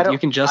friend. You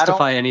can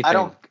justify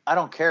anything. I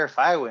don't care if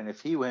I win.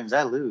 If he wins,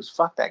 I lose.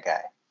 Fuck that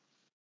guy.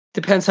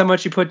 Depends how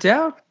much you put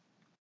down.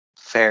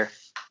 Fair.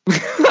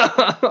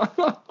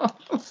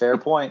 Fair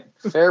point.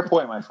 Fair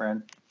point, my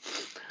friend.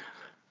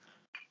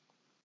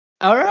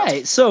 All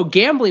right, so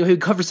gambling. We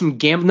covered some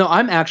gambling. No,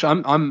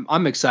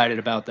 I'm excited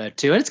about that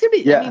too, and it's gonna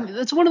be. Yeah. I mean,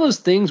 it's one of those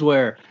things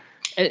where,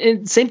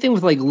 and same thing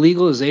with like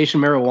legalization,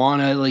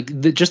 marijuana,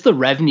 like just the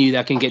revenue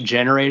that can get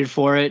generated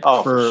for it,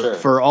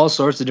 for all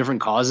sorts of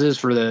different causes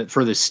for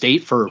the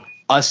state, for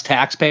us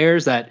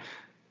taxpayers. That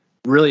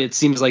really, it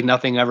seems like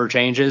nothing ever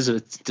changes,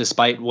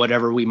 despite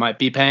whatever we might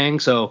be paying.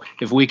 So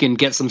if we can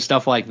get some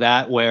stuff like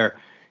that, where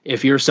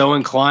if you're so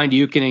inclined,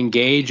 you can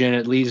engage, and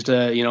it leads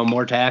to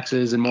more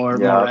taxes and more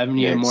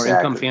revenue and more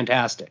income.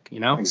 Fantastic,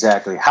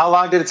 Exactly. How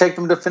long did it take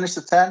them to finish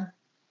the 10?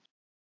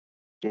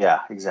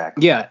 Yeah,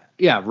 exactly.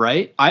 Yeah,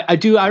 right. I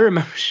do. I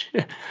remember.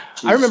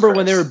 I remember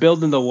when they were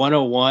building the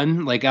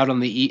 101, like out on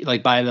the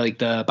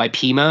by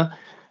Pima,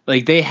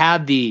 like they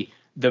had the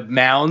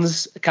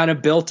mounds kind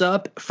of built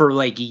up for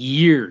like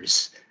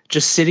years,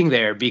 just sitting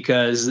there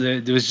because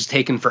it was just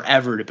taking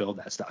forever to build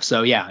that stuff.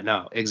 So yeah,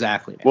 no,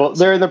 exactly. Man. Well,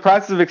 they're in the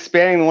process of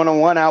expanding the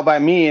 101 out by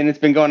me, and it's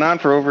been going on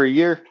for over a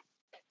year,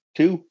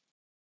 too.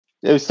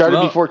 It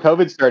started before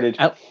COVID started.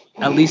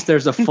 At least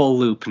there's a full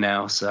loop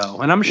now.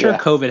 So, and I'm sure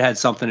COVID had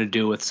something to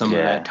do with some of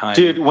that time.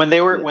 Dude, when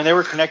they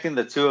were connecting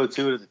the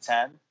 202 to the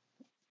 10,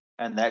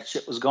 and that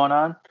shit was going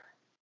on,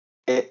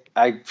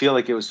 I feel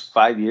like it was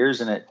 5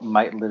 years, and it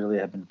might literally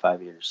have been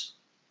 5 years.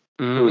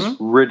 Mm-hmm. It was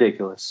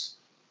ridiculous.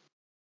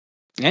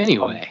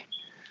 Anyway,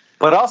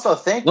 but also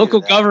thank you.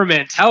 Local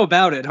government, how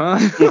about it, huh?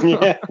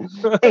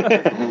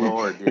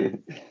 Lord,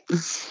 dude.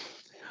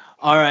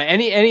 All right.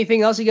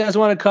 Anything else you guys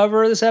want to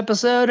cover this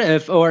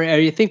episode? Or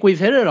you think we've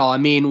hit it all? I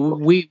mean,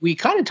 we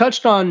kind of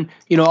touched on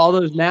all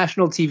those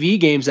national TV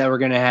games that we're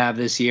going to have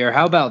this year.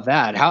 How about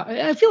that?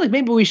 I feel like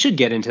maybe we should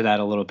get into that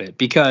a little bit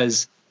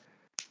because,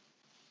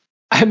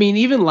 I mean,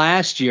 even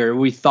last year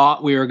we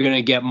thought we were going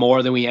to get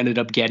more than we ended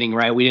up getting.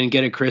 Right? We didn't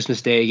get a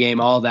Christmas Day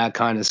game, all that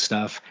kind of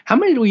stuff. How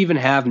many do we even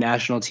have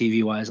national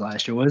TV wise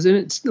last year? Wasn't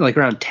it like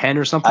around 10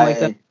 or something like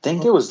that? I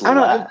think it was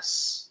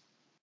less.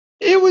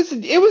 It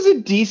was a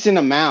decent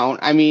amount.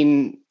 I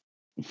mean,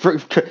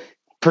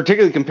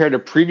 particularly compared to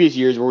previous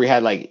years where we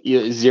had like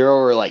 0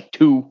 or like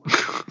 2.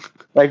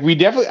 Like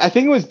I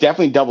think it was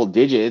definitely double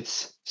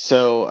digits.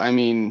 So I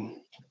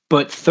mean,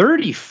 but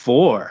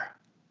 34.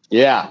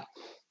 Yeah.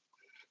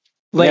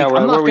 Like,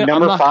 were we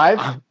number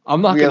 5?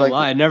 I'm not gonna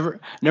lie. I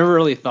never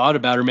really thought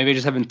about it. Or maybe I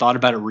just haven't thought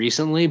about it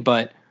recently.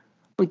 But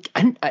like,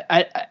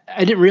 I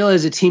didn't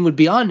realize a team would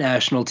be on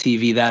national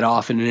TV that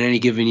often in any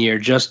given year.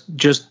 Just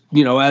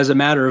as a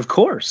matter of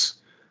course.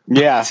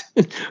 Yeah.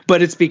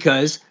 But it's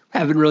because I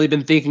haven't really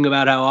been thinking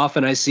about how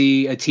often I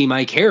see a team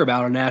I care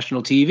about on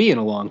national TV in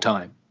a long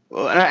time.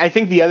 Well, and I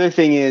think the other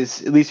thing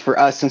is, at least for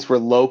us, since we're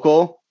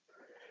local,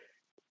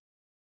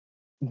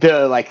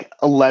 the like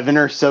 11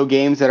 or so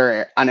games that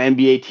are on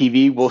NBA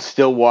TV, we'll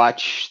still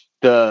watch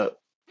the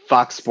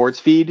Fox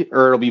Sports feed,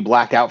 or it'll be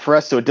blacked out for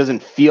us. So it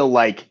doesn't feel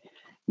like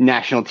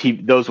national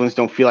TV. Those ones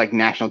don't feel like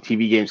national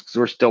TV games because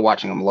we're still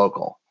watching them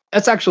local.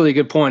 That's actually a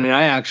good point. And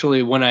I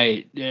actually,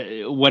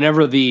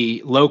 whenever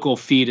the local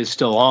feed is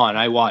still on,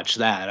 I watch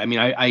that. I mean,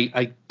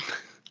 I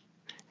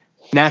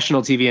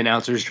national TV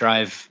announcers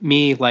drive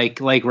me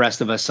like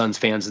rest of us Suns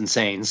fans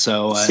insane.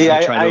 So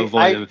I try to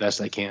avoid them the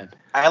best I can.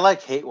 I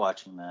hate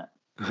watching that.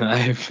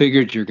 I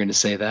figured you're going to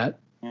say that.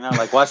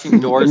 Like watching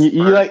doors.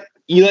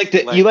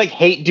 you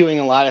hate doing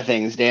a lot of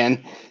things,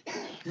 Dan.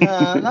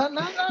 No,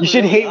 not you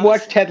should really,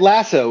 watch Ted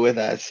Lasso with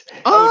us.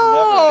 Never.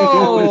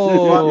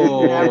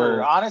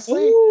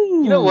 Honestly,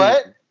 you know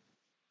what?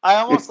 I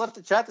almost left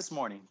the chat this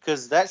morning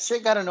because that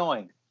shit got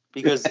annoying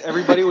because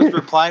everybody was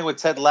replying with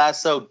Ted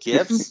Lasso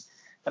gifs,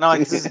 and I'm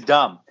like, this is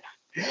dumb.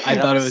 I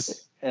thought it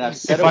was. And I've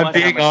said if I'm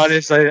being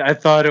honest, I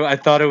thought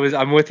it was.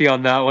 I'm with you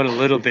on that one a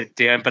little bit,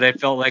 Dan, but I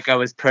felt like I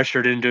was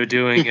pressured into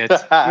doing it.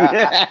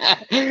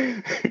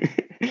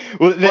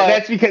 Well,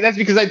 that's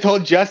because I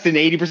told Justin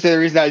 80% of the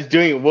reason I was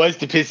doing it was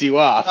to piss you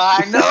off.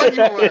 I know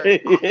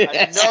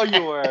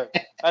you were.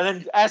 And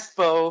then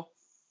Espo,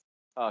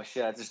 oh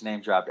shit, I just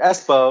name dropped.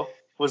 Espo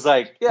was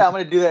like, yeah, I'm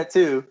going to do that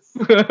too.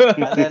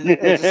 And then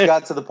it just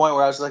got to the point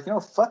where I was like,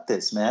 fuck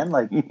this, man.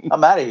 Like,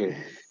 I'm out of here.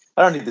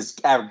 I don't need this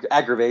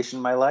aggravation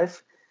in my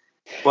life.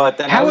 But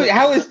then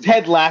how is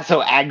Ted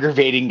Lasso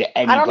aggravating to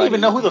anybody? I don't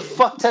even know who the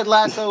fuck Ted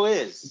Lasso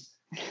is.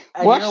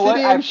 And watch the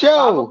damn show.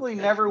 I probably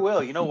never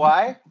will. You know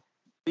why?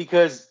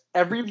 Because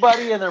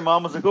everybody and their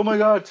mom was like, oh my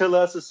God, Ted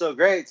Lasso's so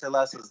great. Ted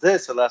Lasso's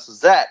this, Ted Lasso's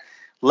that.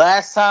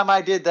 Last time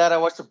I did that, I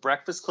watched The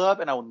Breakfast Club,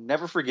 and I will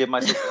never forgive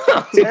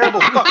myself. Terrible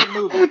fucking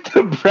movie.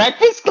 The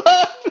Breakfast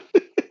Club?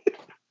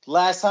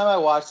 Last time I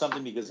watched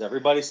something because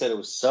everybody said it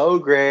was so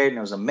great and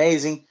it was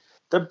amazing.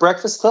 The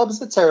Breakfast Club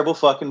is a terrible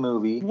fucking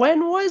movie.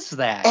 When was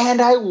that? And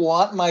I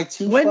want my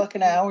 2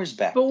 fucking hours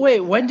back. But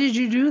wait, when did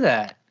you do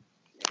that?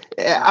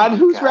 On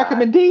whose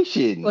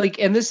recommendation? Like,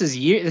 and this is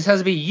this has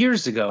to be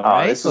years ago,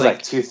 right? This was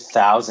like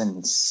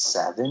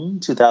 2007,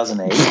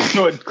 2008.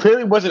 So it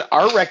clearly wasn't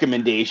our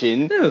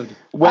recommendation, dude.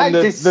 When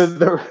the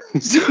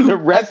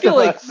rest of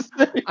us,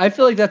 I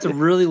feel like that's a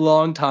really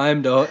long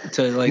time to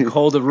like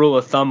hold a rule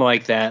of thumb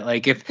like that.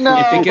 Like if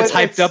it gets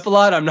hyped up a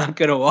lot, I'm not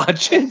gonna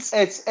watch it.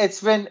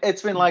 It's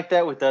been like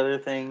that with other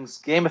things.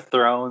 Game of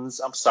Thrones.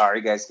 I'm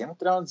sorry, guys. Game of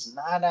Thrones.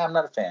 Nah, I'm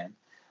not a fan.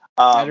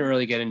 I didn't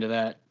really get into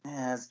that.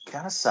 Yeah, it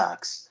kind of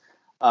sucks.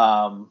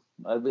 And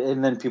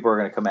then people are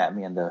gonna come at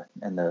me on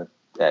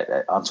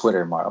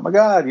Twitter tomorrow. Oh my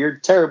God, you're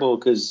terrible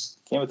because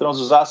Game of Thrones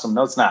was awesome.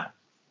 No, it's not,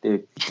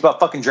 dude. It's about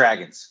fucking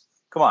dragons.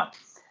 Come on.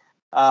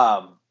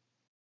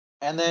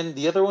 And then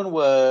the other one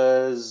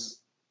was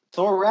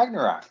Thor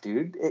Ragnarok,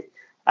 dude.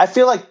 I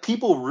feel like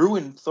people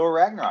ruined Thor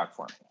Ragnarok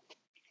for me.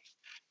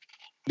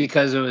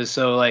 Because it was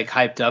so like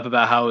hyped up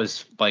about how it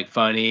was like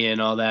funny and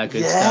all that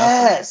good stuff.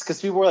 Yes,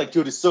 because people were like,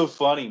 dude, it's so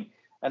funny.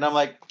 And I'm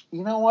like,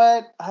 you know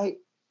what? I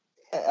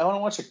want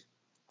to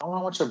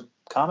watch a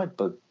comic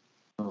book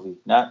movie.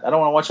 I don't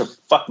want to watch a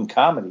fucking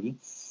comedy.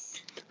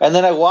 And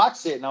then I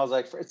watched it and I was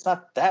like, it's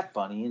not that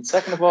funny. And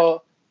second of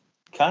all,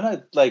 it kind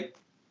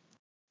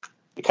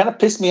of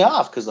pissed me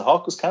off because the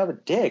Hulk was kind of a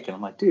dick. And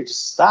I'm like, dude,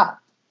 just stop.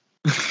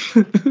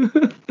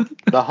 The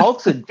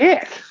Hulk's a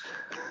dick.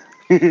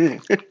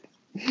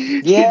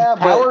 Yeah,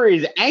 power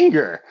is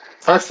anger.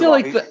 I feel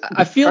like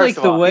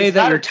the way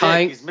that you're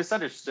tying, he's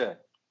misunderstood.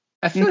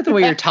 I feel like the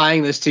way you're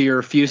tying this to your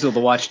refusal to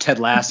watch Ted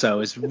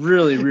Lasso is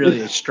really,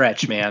 really a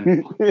stretch,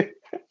 man.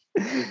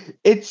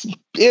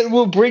 It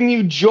will bring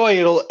you joy.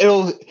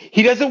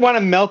 He doesn't want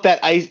to melt that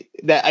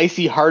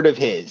icy heart of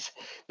his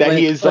that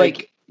he is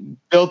like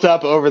built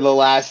up over the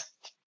last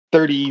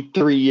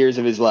 33 years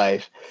of his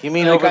life. You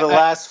mean over the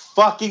last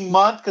fucking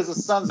month because the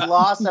Suns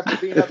lost after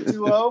being up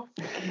 2-0?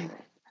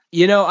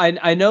 You know,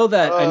 I know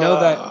that.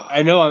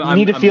 You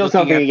need to feel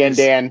something again,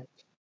 Dan.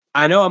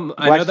 I know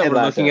that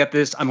we're looking at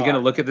this. I'm going to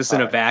look at this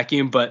in a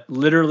vacuum, but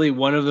literally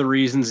one of the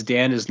reasons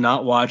Dan is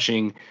not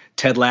watching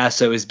Ted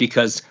Lasso is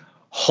because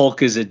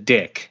Hulk is a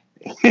dick.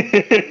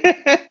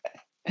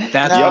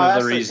 That's one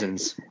of the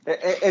reasons.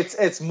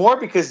 It's more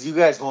because you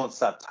guys won't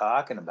stop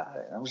talking about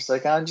it. I'm just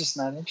like, I'm just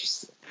not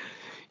interested.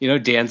 You know,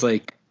 Dan's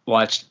like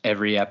watched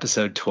every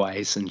episode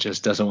twice and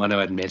just doesn't want to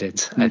admit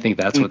it. I think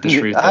that's what the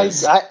truth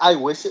is. I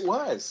wish it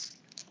was.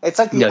 It's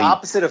like the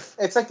opposite of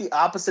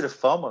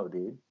FOMO,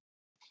 dude.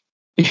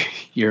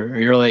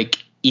 You're like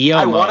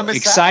EOMO,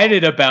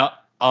 excited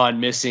on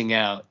missing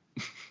out.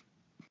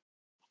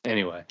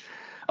 Anyway,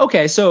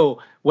 okay, so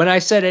when I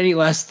said any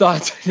last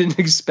thoughts, I didn't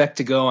expect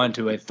to go on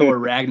to a Thor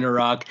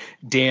Ragnarok,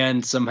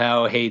 Dan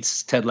somehow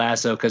hates Ted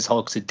Lasso because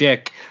Hulk's a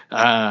dick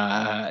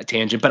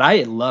tangent, but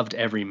I loved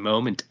every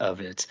moment of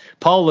it.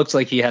 Paul looks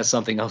like he has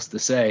something else to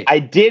say. I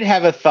did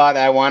have a thought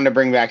I wanted to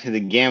bring back to the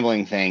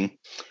gambling thing.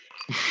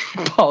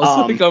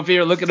 Paul's like over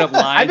here looking up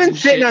lines. I've been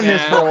sitting on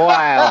this for a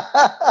while.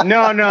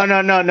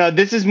 No.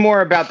 This is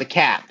more about the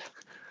cap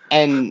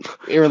and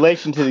in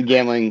relation to the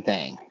gambling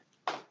thing.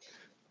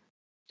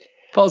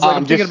 Paul's like,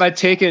 I'm thinking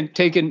about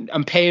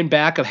I'm paying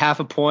back of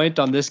 0.5 point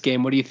on this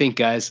game. What do you think,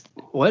 guys?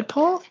 What,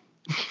 Paul?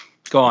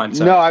 Go on.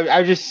 Sorry. No,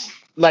 I just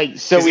like,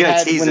 so He's we gonna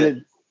had tease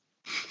when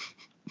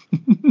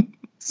it.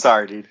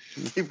 Sorry, dude.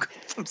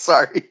 I'm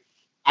sorry.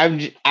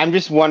 I'm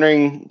just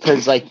wondering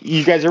because like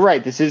you guys are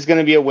right. This is going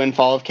to be a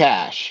windfall of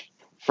cash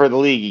for the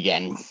league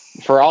again,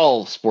 for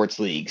all sports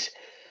leagues.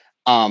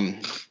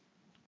 In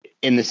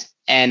this,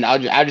 and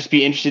I'll just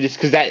be interested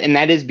because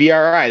that is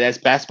BRI. That's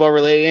basketball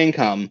related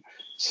income.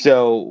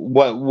 So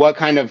what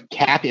kind of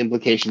cap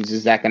implications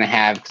is that going to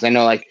have? Because I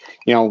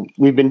know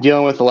we've been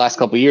dealing with the last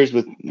couple of years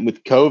with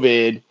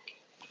COVID.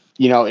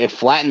 It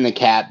flattened the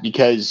cap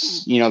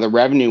because the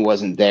revenue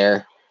wasn't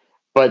there.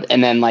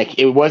 And then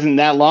it wasn't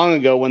that long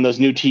ago when those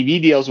new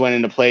TV deals went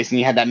into place and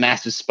you had that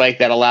massive spike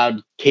that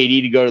allowed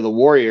KD to go to the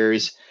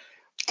Warriors.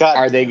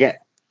 Are they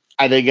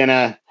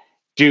gonna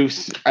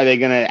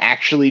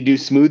actually do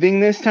smoothing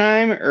this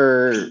time,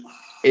 or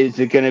is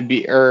it gonna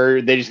be, or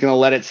are they just gonna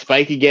let it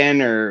spike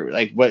again, or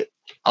what?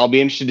 I'll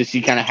be interested to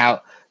see kind of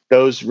how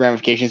those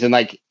ramifications and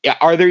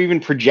are there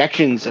even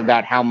projections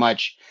about how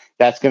much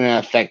that's gonna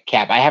affect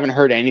cap? I haven't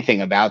heard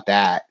anything about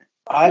that.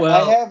 I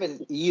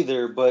haven't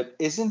either, but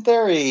isn't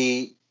there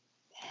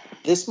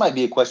this might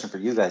be a question for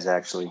you guys,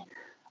 actually.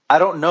 I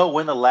don't know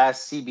when the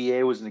last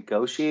CBA was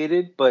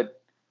negotiated, but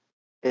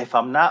if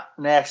I'm not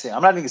even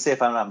going to say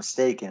if I'm not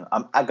mistaken,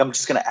 I'm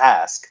just going to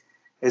ask,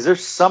 is there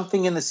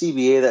something in the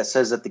CBA that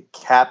says that the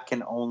cap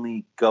can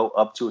only go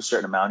up to a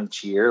certain amount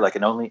each year? Like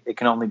it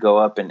can only go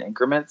up in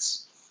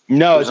increments?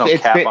 No, There's no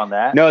cap on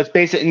that? No, it's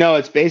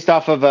based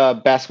off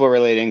of basketball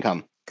related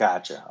income.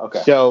 Gotcha.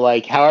 Okay.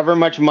 So however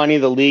much money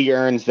the league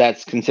earns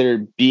that's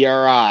considered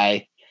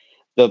BRI,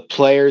 the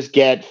players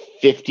get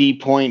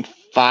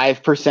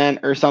 50.5%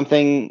 or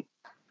something.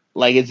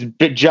 It's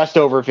just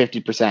over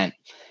 50%.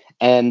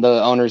 And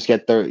the owners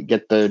get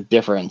the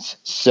difference.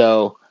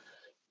 So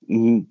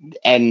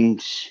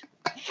and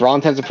for all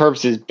intents and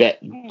purposes,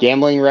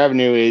 gambling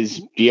revenue is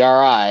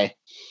BRI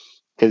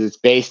because it's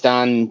based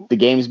on the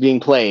games being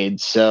played.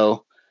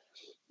 So,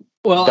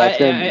 well,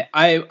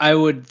 I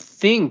would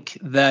think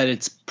that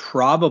it's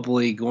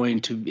probably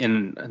going to,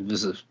 and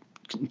this is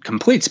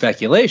complete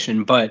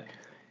speculation, but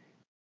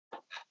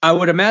I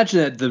would imagine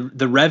that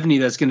the revenue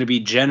that's going to be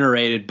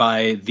generated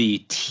by the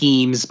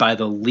teams, by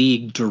the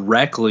league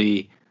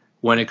directly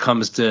when it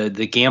comes to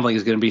the gambling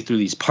is going to be through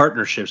these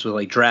partnerships with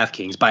like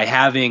DraftKings, by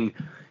having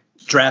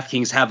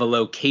DraftKings have a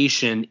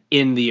location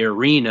in the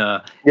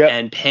arena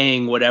and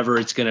paying whatever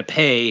it's going to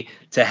pay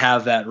to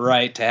have that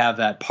right, to have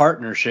that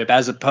partnership,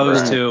 as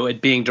opposed to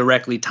it being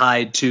directly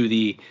tied to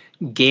the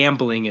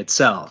gambling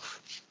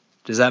itself.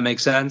 Does that make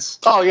sense?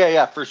 Oh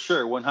yeah, for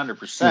sure,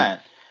 100%.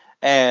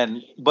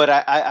 But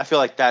I feel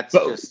like that's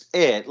just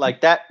it.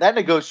 Like that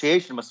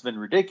negotiation must have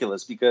been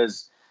ridiculous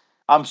because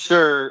I'm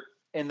sure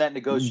in that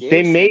negotiation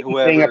they make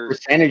a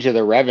percentage of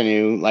the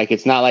revenue. Like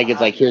it's not like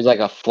it's like here's like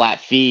a flat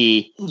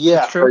fee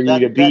for you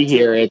to be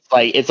here. It's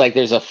like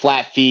there's a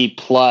flat fee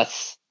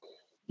plus,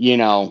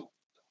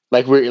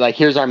 like we're like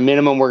here's our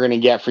minimum we're gonna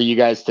get for you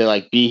guys to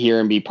like be here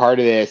and be part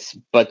of this.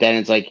 But then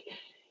it's like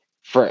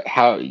for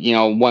how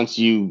once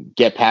you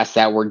get past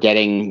that, we're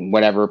getting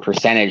whatever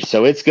percentage.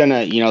 So it's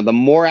gonna the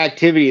more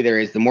activity there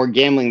is, the more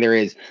gambling there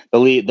is,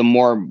 the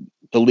more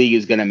the league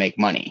is going to make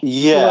money.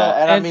 Yeah,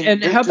 well,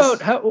 and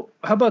how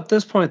about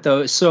this point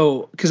though?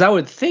 So because I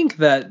would think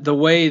that the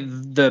way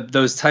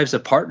those types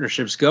of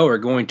partnerships go are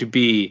going to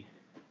be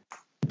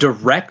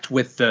direct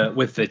with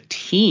the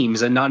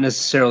teams and not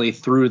necessarily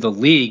through the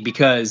league,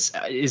 because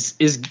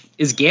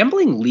is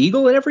gambling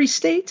legal in every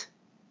state?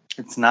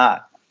 It's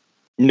not.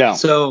 No.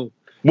 So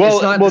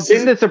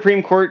didn't the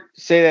Supreme Court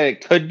say that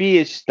it could be?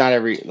 It's just not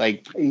every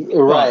right.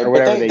 Or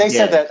whatever they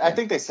said that. I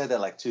think they said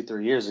that like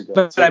 2-3 years ago.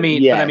 But I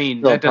mean,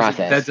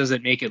 that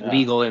doesn't make it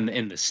legal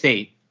in the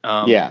state.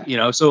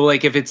 So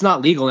like if it's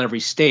not legal in every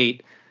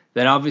state,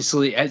 then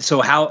obviously, so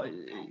how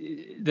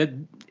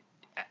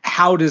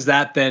does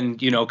that then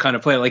kind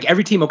of play? Like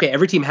every team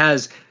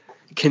has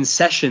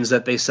concessions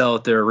that they sell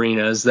at their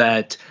arenas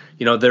that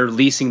they're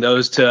leasing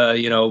those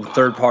to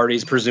third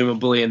parties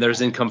presumably, and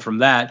there's income from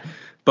that.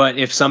 But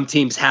if some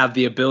teams have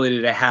the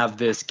ability to have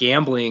this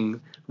gambling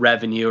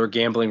revenue or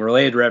gambling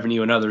related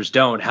revenue and others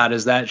don't, how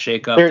does that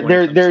shake up?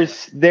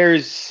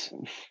 There's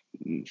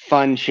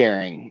fun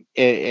sharing.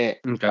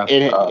 It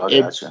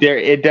does,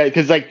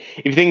 because like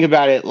if you think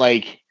about it,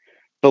 like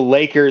the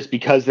Lakers,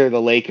 because they're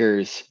the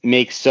Lakers,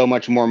 make so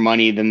much more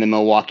money than the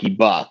Milwaukee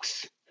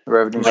Bucks.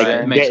 Revenue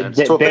sharing makes sense.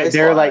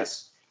 They're like.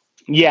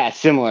 Yeah,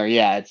 similar.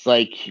 Yeah, it's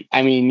like,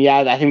 I mean,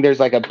 I think there's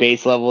like a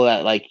base level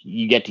that like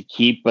you get to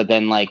keep, but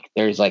then like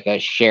there's like a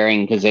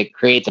sharing because it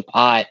creates a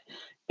pot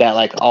that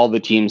like all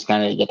the teams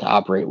kind of get to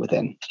operate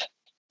within.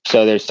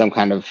 So there's some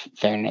kind of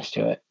fairness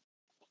to it.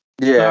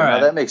 Yeah,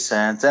 that makes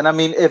sense. And I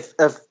mean, if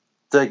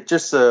like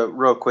just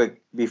real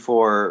quick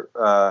before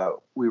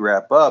we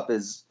wrap up,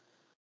 is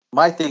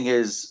my thing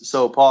is,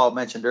 so Paul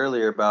mentioned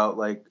earlier about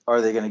like, are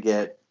they going to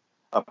get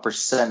a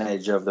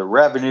percentage of the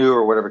revenue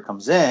or whatever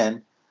comes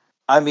in?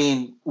 I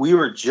mean, we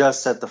were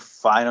just at the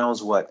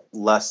finals,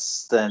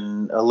 less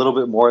than a little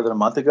bit more than a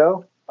month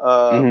ago,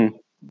 about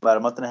a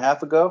month and a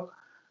half ago.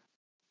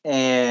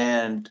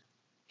 And,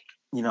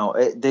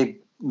 they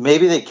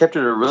kept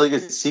it a really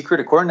good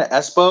secret. According to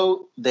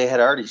Espo, they had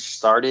already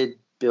started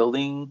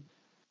building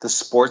the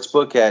sports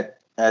book at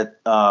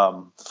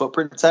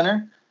Footprint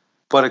Center.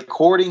 But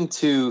according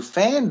to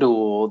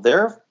FanDuel,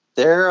 their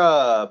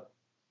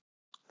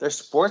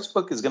sports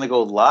book is going to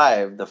go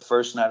live the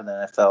first night of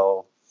the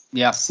NFL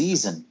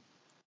season.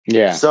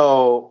 Yeah.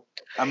 So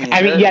I mean,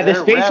 the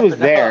space was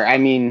there. I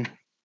mean,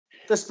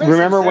 the space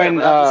remember was there, when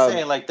but I'm just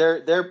saying, like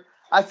they're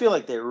I feel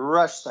like they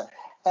rushed the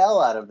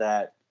hell out of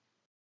that,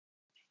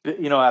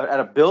 out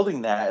of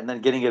building that and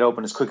then getting it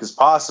open as quick as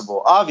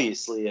possible.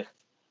 Obviously,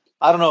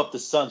 I don't know if the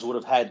Suns would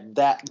have had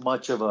that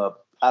much of a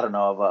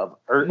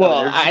urgency.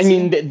 I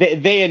mean,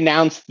 they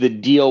announced the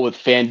deal with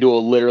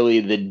FanDuel literally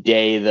the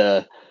day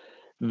the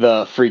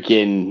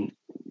freaking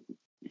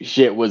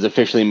shit was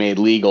officially made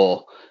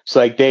legal. So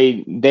like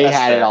they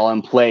had it all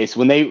in place.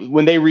 When they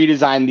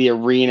redesigned the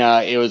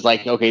arena, it was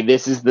like, okay,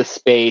 this is the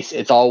space.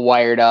 It's all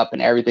wired up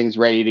and everything's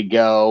ready to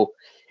go.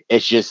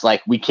 It's just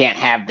like we can't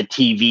have the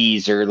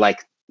TVs or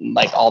like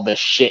all the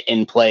shit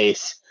in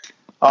place.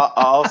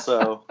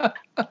 Also,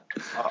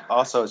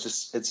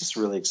 it's just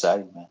really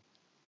exciting, man.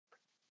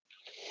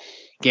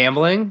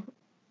 Gambling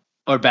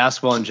or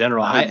basketball in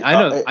general? I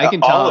know I can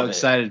tell how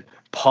excited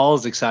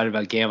Paul's excited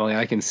about gambling.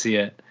 I can see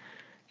it.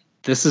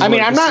 This is. I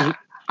mean,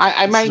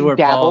 I might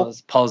dabble.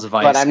 Paul's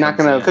advice, but I'm not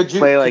going to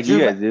play like you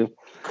guys do.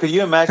 Could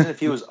you imagine if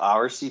he was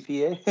our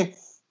CPA?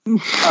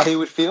 How he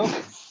would feel?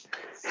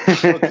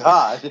 Oh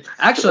God!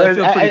 Actually, I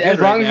feel pretty good as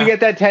long as you get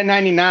that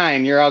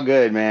 1099, you're all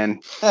good, man.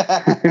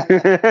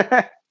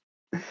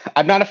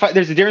 I'm not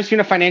there's a difference between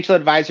a financial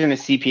advisor and a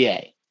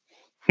CPA.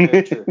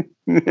 Very true.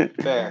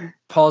 Fair.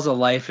 Paul's a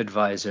life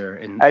advisor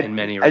in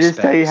many respects. I just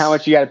tell you how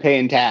much you got to pay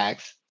in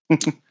tax.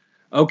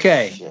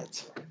 Okay.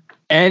 Shit.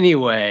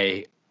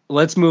 Anyway,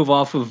 let's move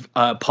off of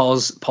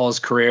Paul's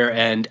career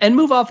and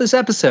move off this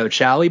episode,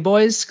 shall we,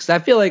 boys? Because I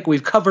feel like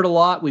we've covered a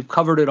lot. We've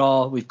covered it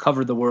all. We've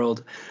covered the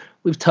world.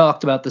 We've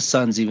talked about the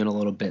Suns even a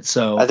little bit.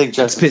 So I think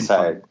Justin's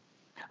tired.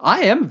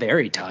 I am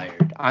very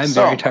tired. I'm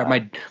very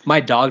tired. My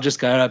dog just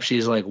got up.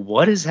 She's like,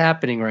 "What is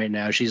happening right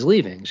now?" She's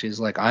leaving. She's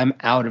like, "I'm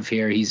out of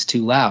here. He's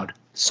too loud.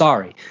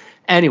 Sorry."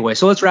 Anyway,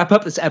 so let's wrap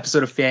up this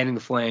episode of Fanning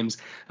the Flames.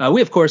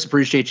 We of course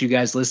appreciate you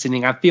guys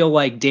listening. I feel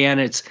like, Dan,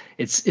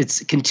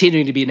 it's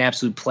continuing to be an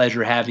absolute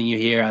pleasure having you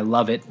here. I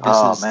love it.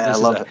 I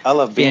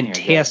love being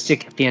here.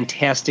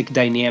 Fantastic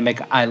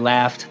dynamic. I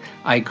laughed.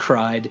 I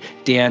cried.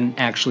 Dan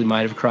actually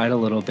might have cried a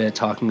little bit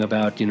talking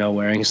about,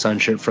 wearing a Sun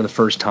shirt for the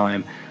first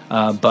time.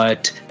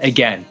 But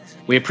again,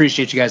 we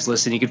appreciate you guys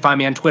listening. You can find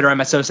me on Twitter. I'm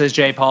at So Says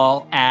J.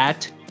 Paul,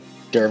 at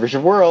Dervish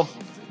of Whirl.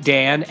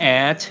 Dan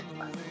at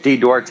D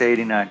Duarte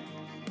 89.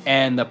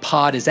 And the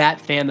pod is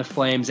at Fan the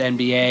Flames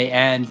NBA.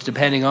 And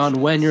depending on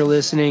when you're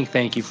listening,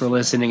 thank you for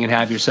listening and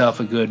have yourself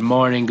a good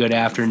morning, good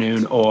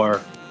afternoon, or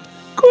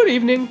good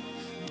evening.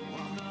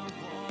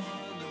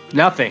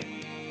 Nothing.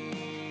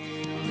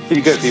 Be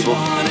good, people.